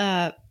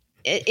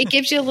 it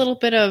gives you a little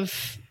bit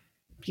of,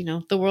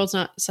 the world's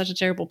not such a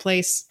terrible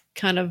place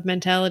kind of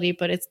mentality.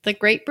 But it's the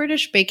Great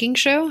British Baking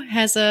Show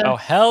has a oh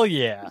hell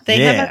yeah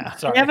they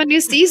have a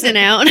new season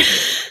out.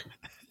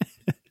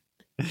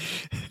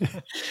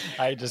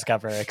 I just got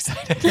very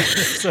excited.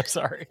 So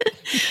sorry.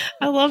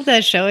 I love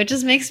that show. It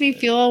just makes me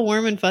feel all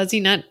warm and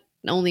fuzzy, not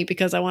only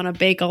because I want to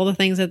bake all the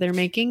things that they're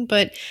making,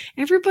 but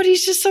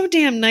everybody's just so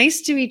damn nice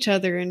to each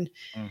other. And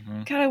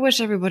God, I wish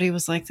everybody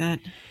was like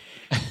that.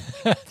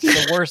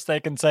 The worst they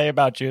can say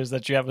about you is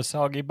that you have a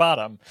soggy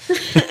bottom.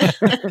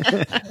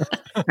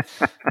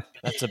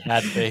 That's a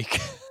bad bake.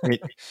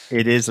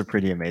 It is a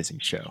pretty amazing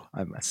show,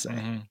 I must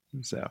say.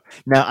 So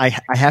now I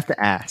have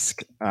to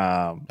ask.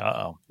 Are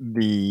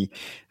you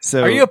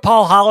a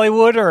Paul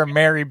Hollywood or a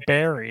Mary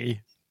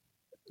Berry?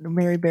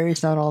 Mary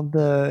Berry's not on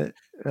the.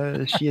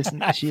 She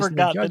isn't. I she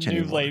forgot isn't the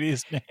new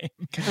lady's name.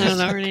 I don't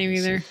know her name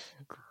either.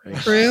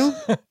 Prue?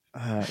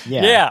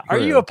 Yeah. Are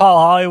you a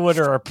Paul Hollywood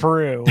or a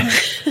Prue?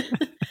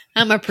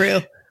 I'm a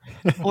Prue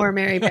or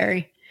Mary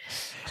Berry.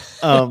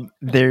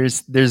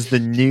 There's the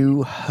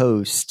new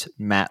host,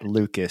 Matt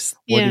Lucas.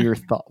 What Yeah.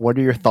 What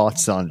are your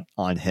thoughts on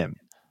him?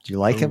 Do you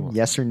like him? Ooh.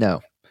 Yes or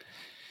no?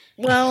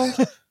 Well,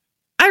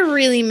 I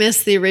really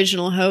miss the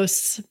original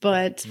hosts,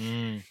 but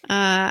Mm.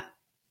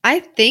 I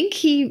think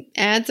he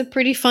adds a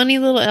pretty funny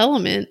little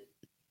element.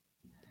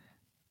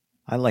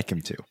 I like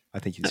him too. I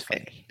think he's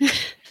Okay.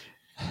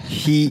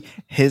 funny.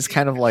 His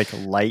kind of like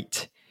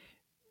light.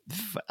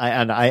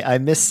 I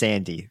miss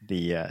Sandy,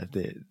 the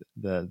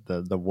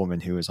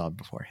woman who was on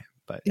before him,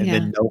 but and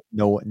then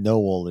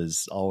Noel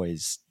is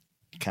always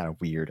kind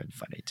of weird and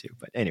funny too.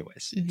 But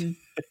anyways, Mhm.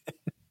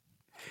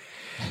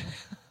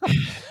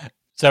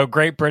 So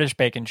Great British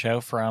Bacon Show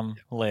from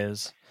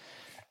Liz.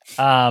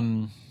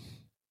 All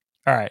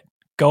right.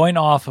 Going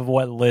off of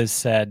what Liz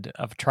said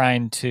of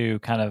trying to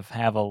kind of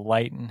have a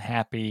light and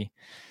happy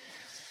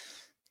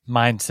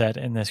mindset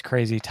in this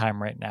crazy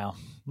time right now.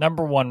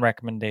 Number one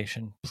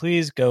recommendation,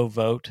 please go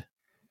vote.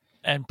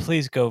 And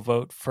please go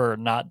vote for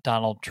not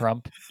Donald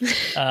Trump.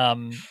 I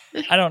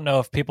don't know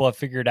if people have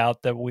figured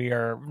out that we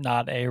are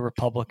not a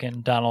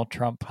Republican Donald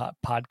Trump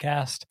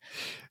podcast,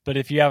 but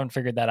if you haven't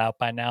figured that out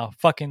by now,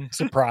 fucking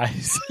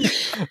surprise.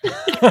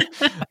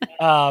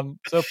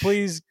 So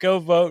please go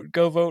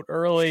vote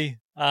early.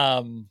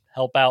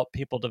 Help out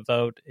people to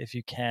vote if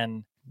you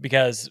can,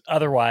 because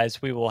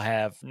otherwise we will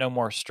have no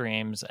more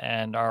streams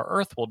and our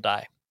Earth will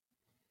die.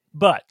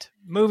 But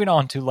moving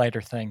on to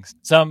lighter things,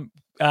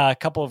 a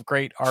couple of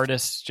great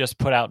artists just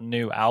put out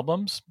new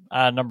albums.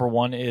 Number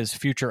one is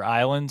Future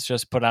Islands,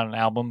 just put out an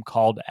album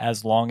called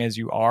As Long As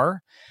You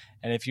Are.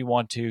 And if you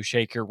want to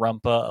shake your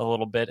rumpa a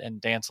little bit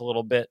and dance a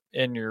little bit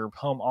in your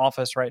home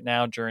office right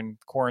now during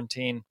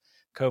quarantine,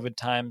 COVID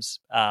times,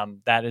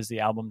 that is the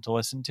album to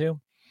listen to.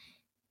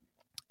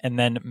 And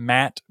then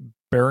Matt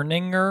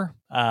Berninger,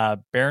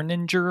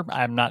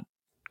 I'm not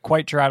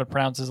quite sure how to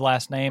pronounce his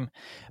last name,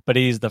 but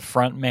he's the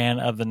front man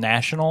of The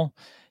National.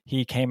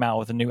 He came out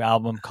with a new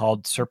album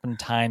called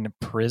Serpentine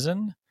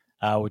Prison,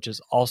 which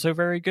is also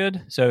very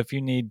good. So if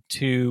you need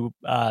deep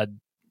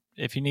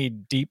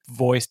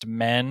voiced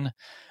men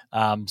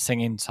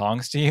singing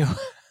songs to you,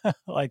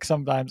 like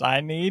sometimes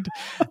I need,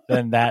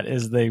 then that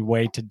is the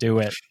way to do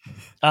it.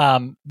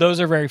 Those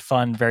are very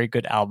fun, very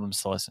good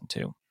albums to listen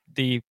to.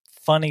 The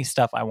funny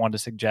stuff I want to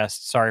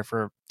suggest, sorry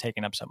for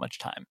taking up so much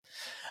time.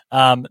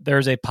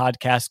 There's a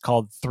podcast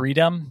called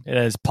Freedom. It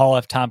is Paul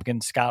F.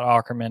 Tompkins, Scott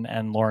Aukerman,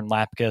 and Lauren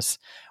Lapkus,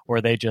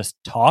 where they just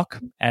talk,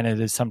 and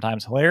it is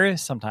sometimes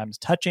hilarious, sometimes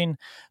touching,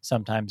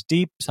 sometimes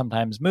deep,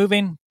 sometimes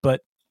moving,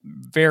 but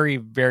very,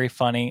 very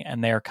funny.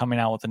 And they are coming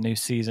out with a new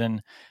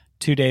season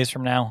 2 days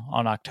from now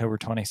on October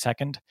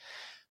 22nd.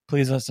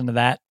 Please listen to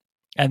that.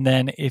 And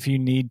then if you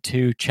need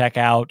to check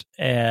out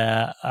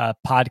a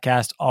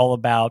podcast all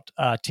about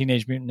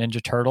Teenage Mutant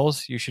Ninja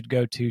Turtles, you should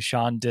go to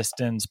Sean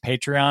Diston's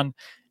Patreon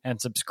and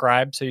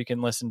subscribe so you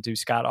can listen to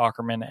Scott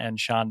Aukerman and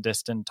Sean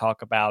Diston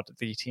talk about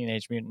the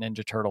Teenage Mutant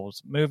Ninja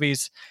Turtles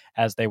movies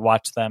as they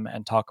watch them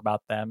and talk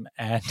about them.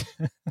 And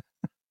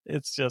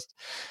it's just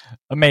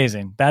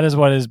amazing. That is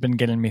what has been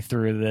getting me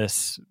through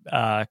this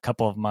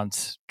couple of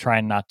months,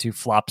 trying not to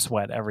flop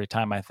sweat every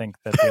time I think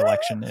that the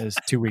election is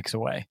 2 weeks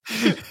away,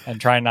 and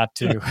trying not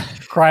to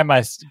cry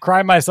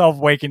myself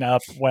waking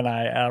up when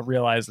I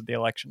realize that the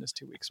election is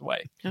 2 weeks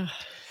away.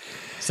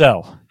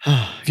 So,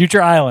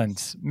 Future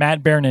Islands,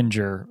 Matt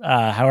Berninger,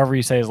 however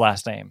you say his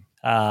last name,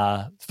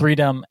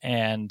 Freedom,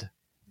 and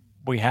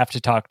we have to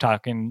stop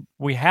talking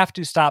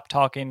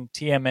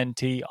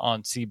TMNT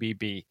on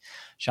CBB.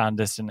 Sean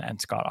Diston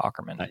and Scott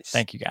Aukerman. Nice.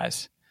 Thank you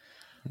guys.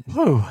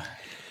 Whew.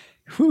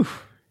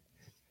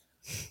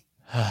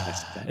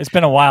 It's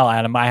been a while,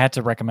 Adam. I had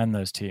to recommend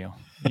those to you.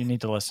 You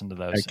need to listen to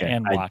those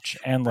and watch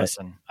and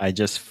listen. I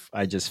just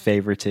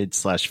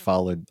favorited /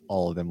 followed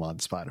all of them on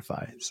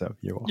Spotify. So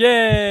you're welcome.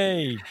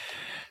 Yay!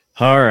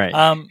 All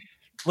right.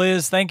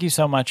 Liz, thank you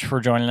so much for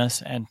joining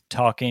us and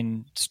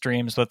talking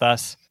streams with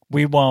us.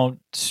 We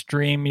won't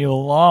stream you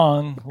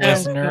along,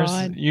 listeners.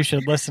 God. You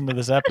should listen to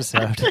this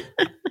episode.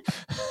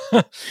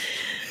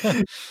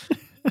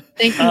 Thank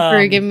you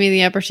for giving me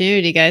the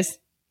opportunity, guys.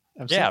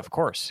 Absolutely. Yeah, of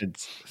course.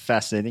 It's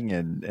fascinating,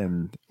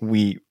 and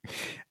the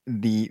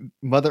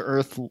Mother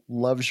Earth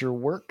loves your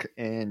work,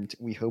 and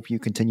we hope you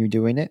continue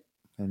doing it.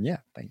 And yeah,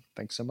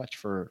 thanks so much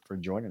for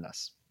joining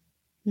us.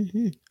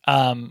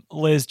 Mm-hmm.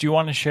 Liz, do you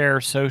want to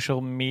share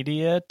social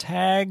media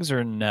tags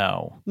or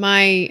no?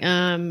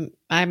 I'm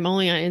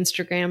only on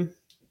Instagram.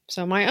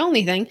 So my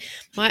only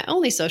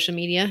social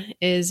media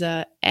is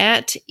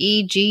at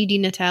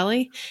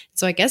EGDNatali.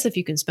 So I guess if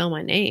you can spell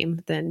my name,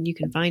 then you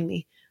can find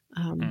me.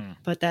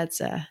 But that's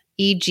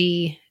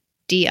EGDINATALE.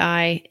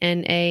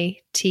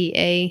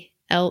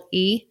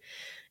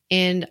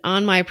 And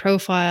on my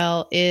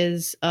profile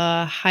is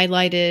a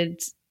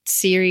highlighted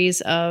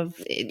series of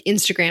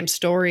Instagram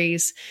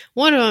stories.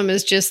 One of them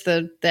is just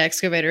the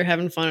excavator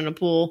having fun in a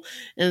pool,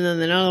 and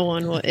then another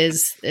one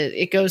is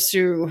it goes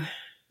through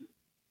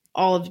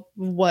all of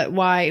what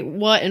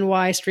and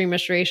why stream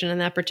restoration in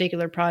that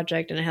particular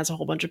project, and it has a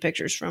whole bunch of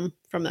pictures from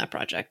that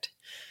project.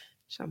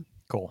 So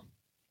cool,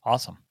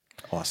 awesome.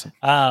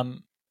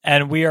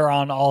 And we are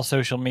on all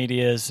social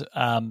medias.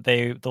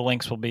 The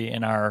links will be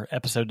in our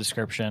episode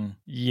description.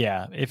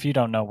 Yeah, if you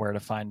don't know where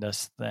to find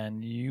us,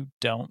 then you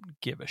don't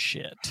give a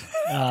shit.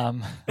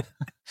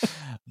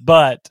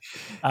 But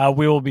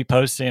we will be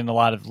posting a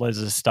lot of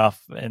Liz's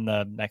stuff in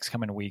the next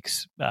coming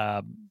weeks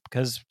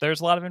because there's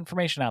a lot of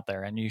information out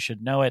there and you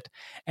should know it.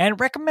 And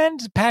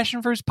recommend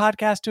Passion Fruits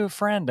podcast to a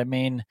friend. I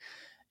mean,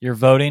 you're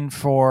voting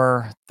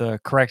for the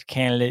correct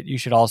candidate. You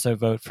should also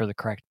vote for the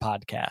correct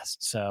podcast.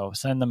 So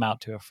send them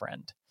out to a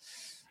friend.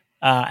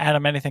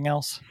 Adam, anything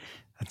else?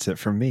 That's it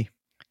from me.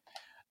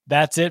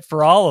 That's it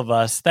for all of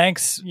us.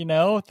 Thanks.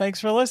 Thanks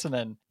for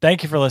listening.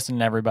 Thank you for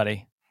listening,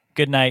 everybody.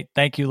 Good night.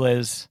 Thank you,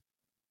 Liz.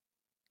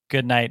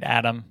 Good night,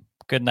 Adam.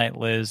 Good night,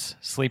 Liz.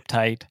 Sleep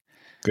tight.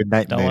 Good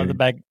night.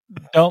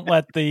 Don't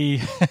let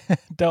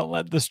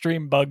the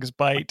stream bugs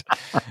bite.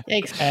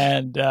 Thanks.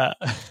 And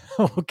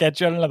we'll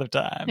catch you on another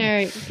time. All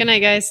right. Good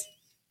night, guys.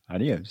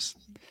 Adios.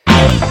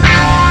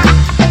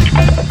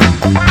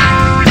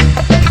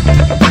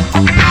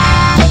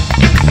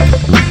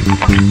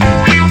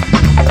 Thank you.